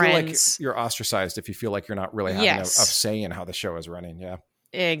out with friends. Feel like you're ostracized if you feel like you're not really having a say in how the show is running. Yeah.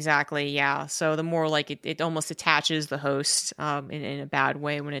 Exactly. Yeah. So the more like it almost attaches the host in a bad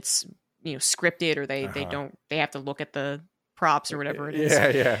way when it's, scripted, or they have to look at the props or whatever it is.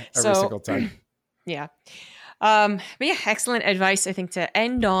 Yeah. Every single time. Yeah. But yeah, excellent advice, I think, to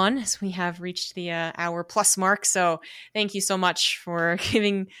end on, as we have reached the hour plus mark. So thank you so much for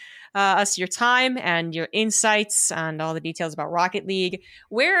giving us your time and your insights and all the details about Rocket League.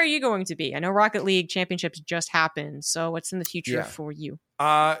 Where are you going to be? I know Rocket League Championships just happened. So what's in the future for you?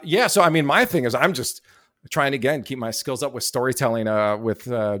 So I mean, my thing is I'm just trying to, again, keep my skills up with storytelling, with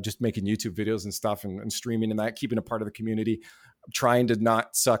just making YouTube videos and stuff and streaming and that, keeping a part of the community, trying to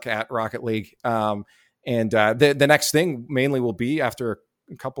not suck at Rocket League. And the next thing mainly will be, after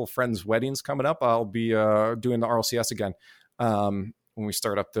a couple of friends' weddings coming up, I'll be doing the RLCS again when we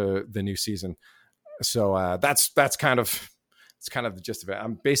start up the new season. So that's kind of, it's kind of the gist of it.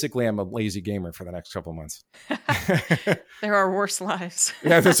 I'm a lazy gamer for the next couple of months. There are worse lives.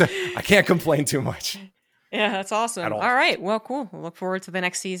 I can't complain too much. Yeah, that's awesome. All right. Well, cool. We'll look forward to the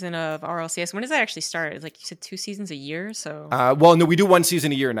next season of RLCS. When does that actually start? It's like you said, 2 seasons a year. So, well, no, we do 1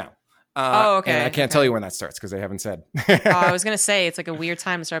 season a year now. Okay. And I can't tell you when that starts because they haven't said. I was going to say, it's like a weird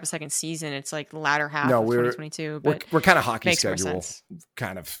time to start up a second season. It's like the latter half of 2022. But we're kind of hockey schedule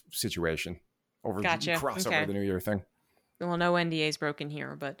kind of situation crossover the New Year thing. Well, no NDA's broken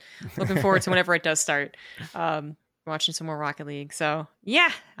here, but looking forward to whenever it does start. Watching some more Rocket League. So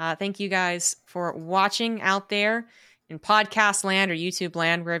yeah, thank you guys for watching out there in podcast land or YouTube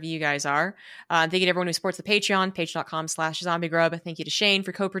land, wherever you guys are. Thank you to everyone who supports the Patreon, patreon.com/zombiegrub. Thank you to Shane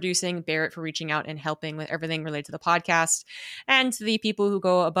for co-producing, Barrett for reaching out and helping with everything related to the podcast, and to the people who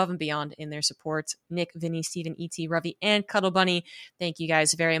go above and beyond in their support, Nick, Vinny, Steven, E.T., Ravi, and Cuddle Bunny. Thank you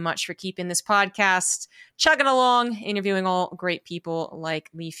guys very much for keeping this podcast chugging along, interviewing all great people like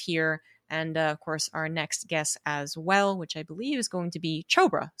Leaf here. And of course, our next guest as well, which I believe is going to be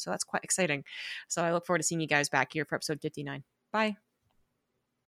Chobra. So that's quite exciting. So I look forward to seeing you guys back here for episode 59. Bye.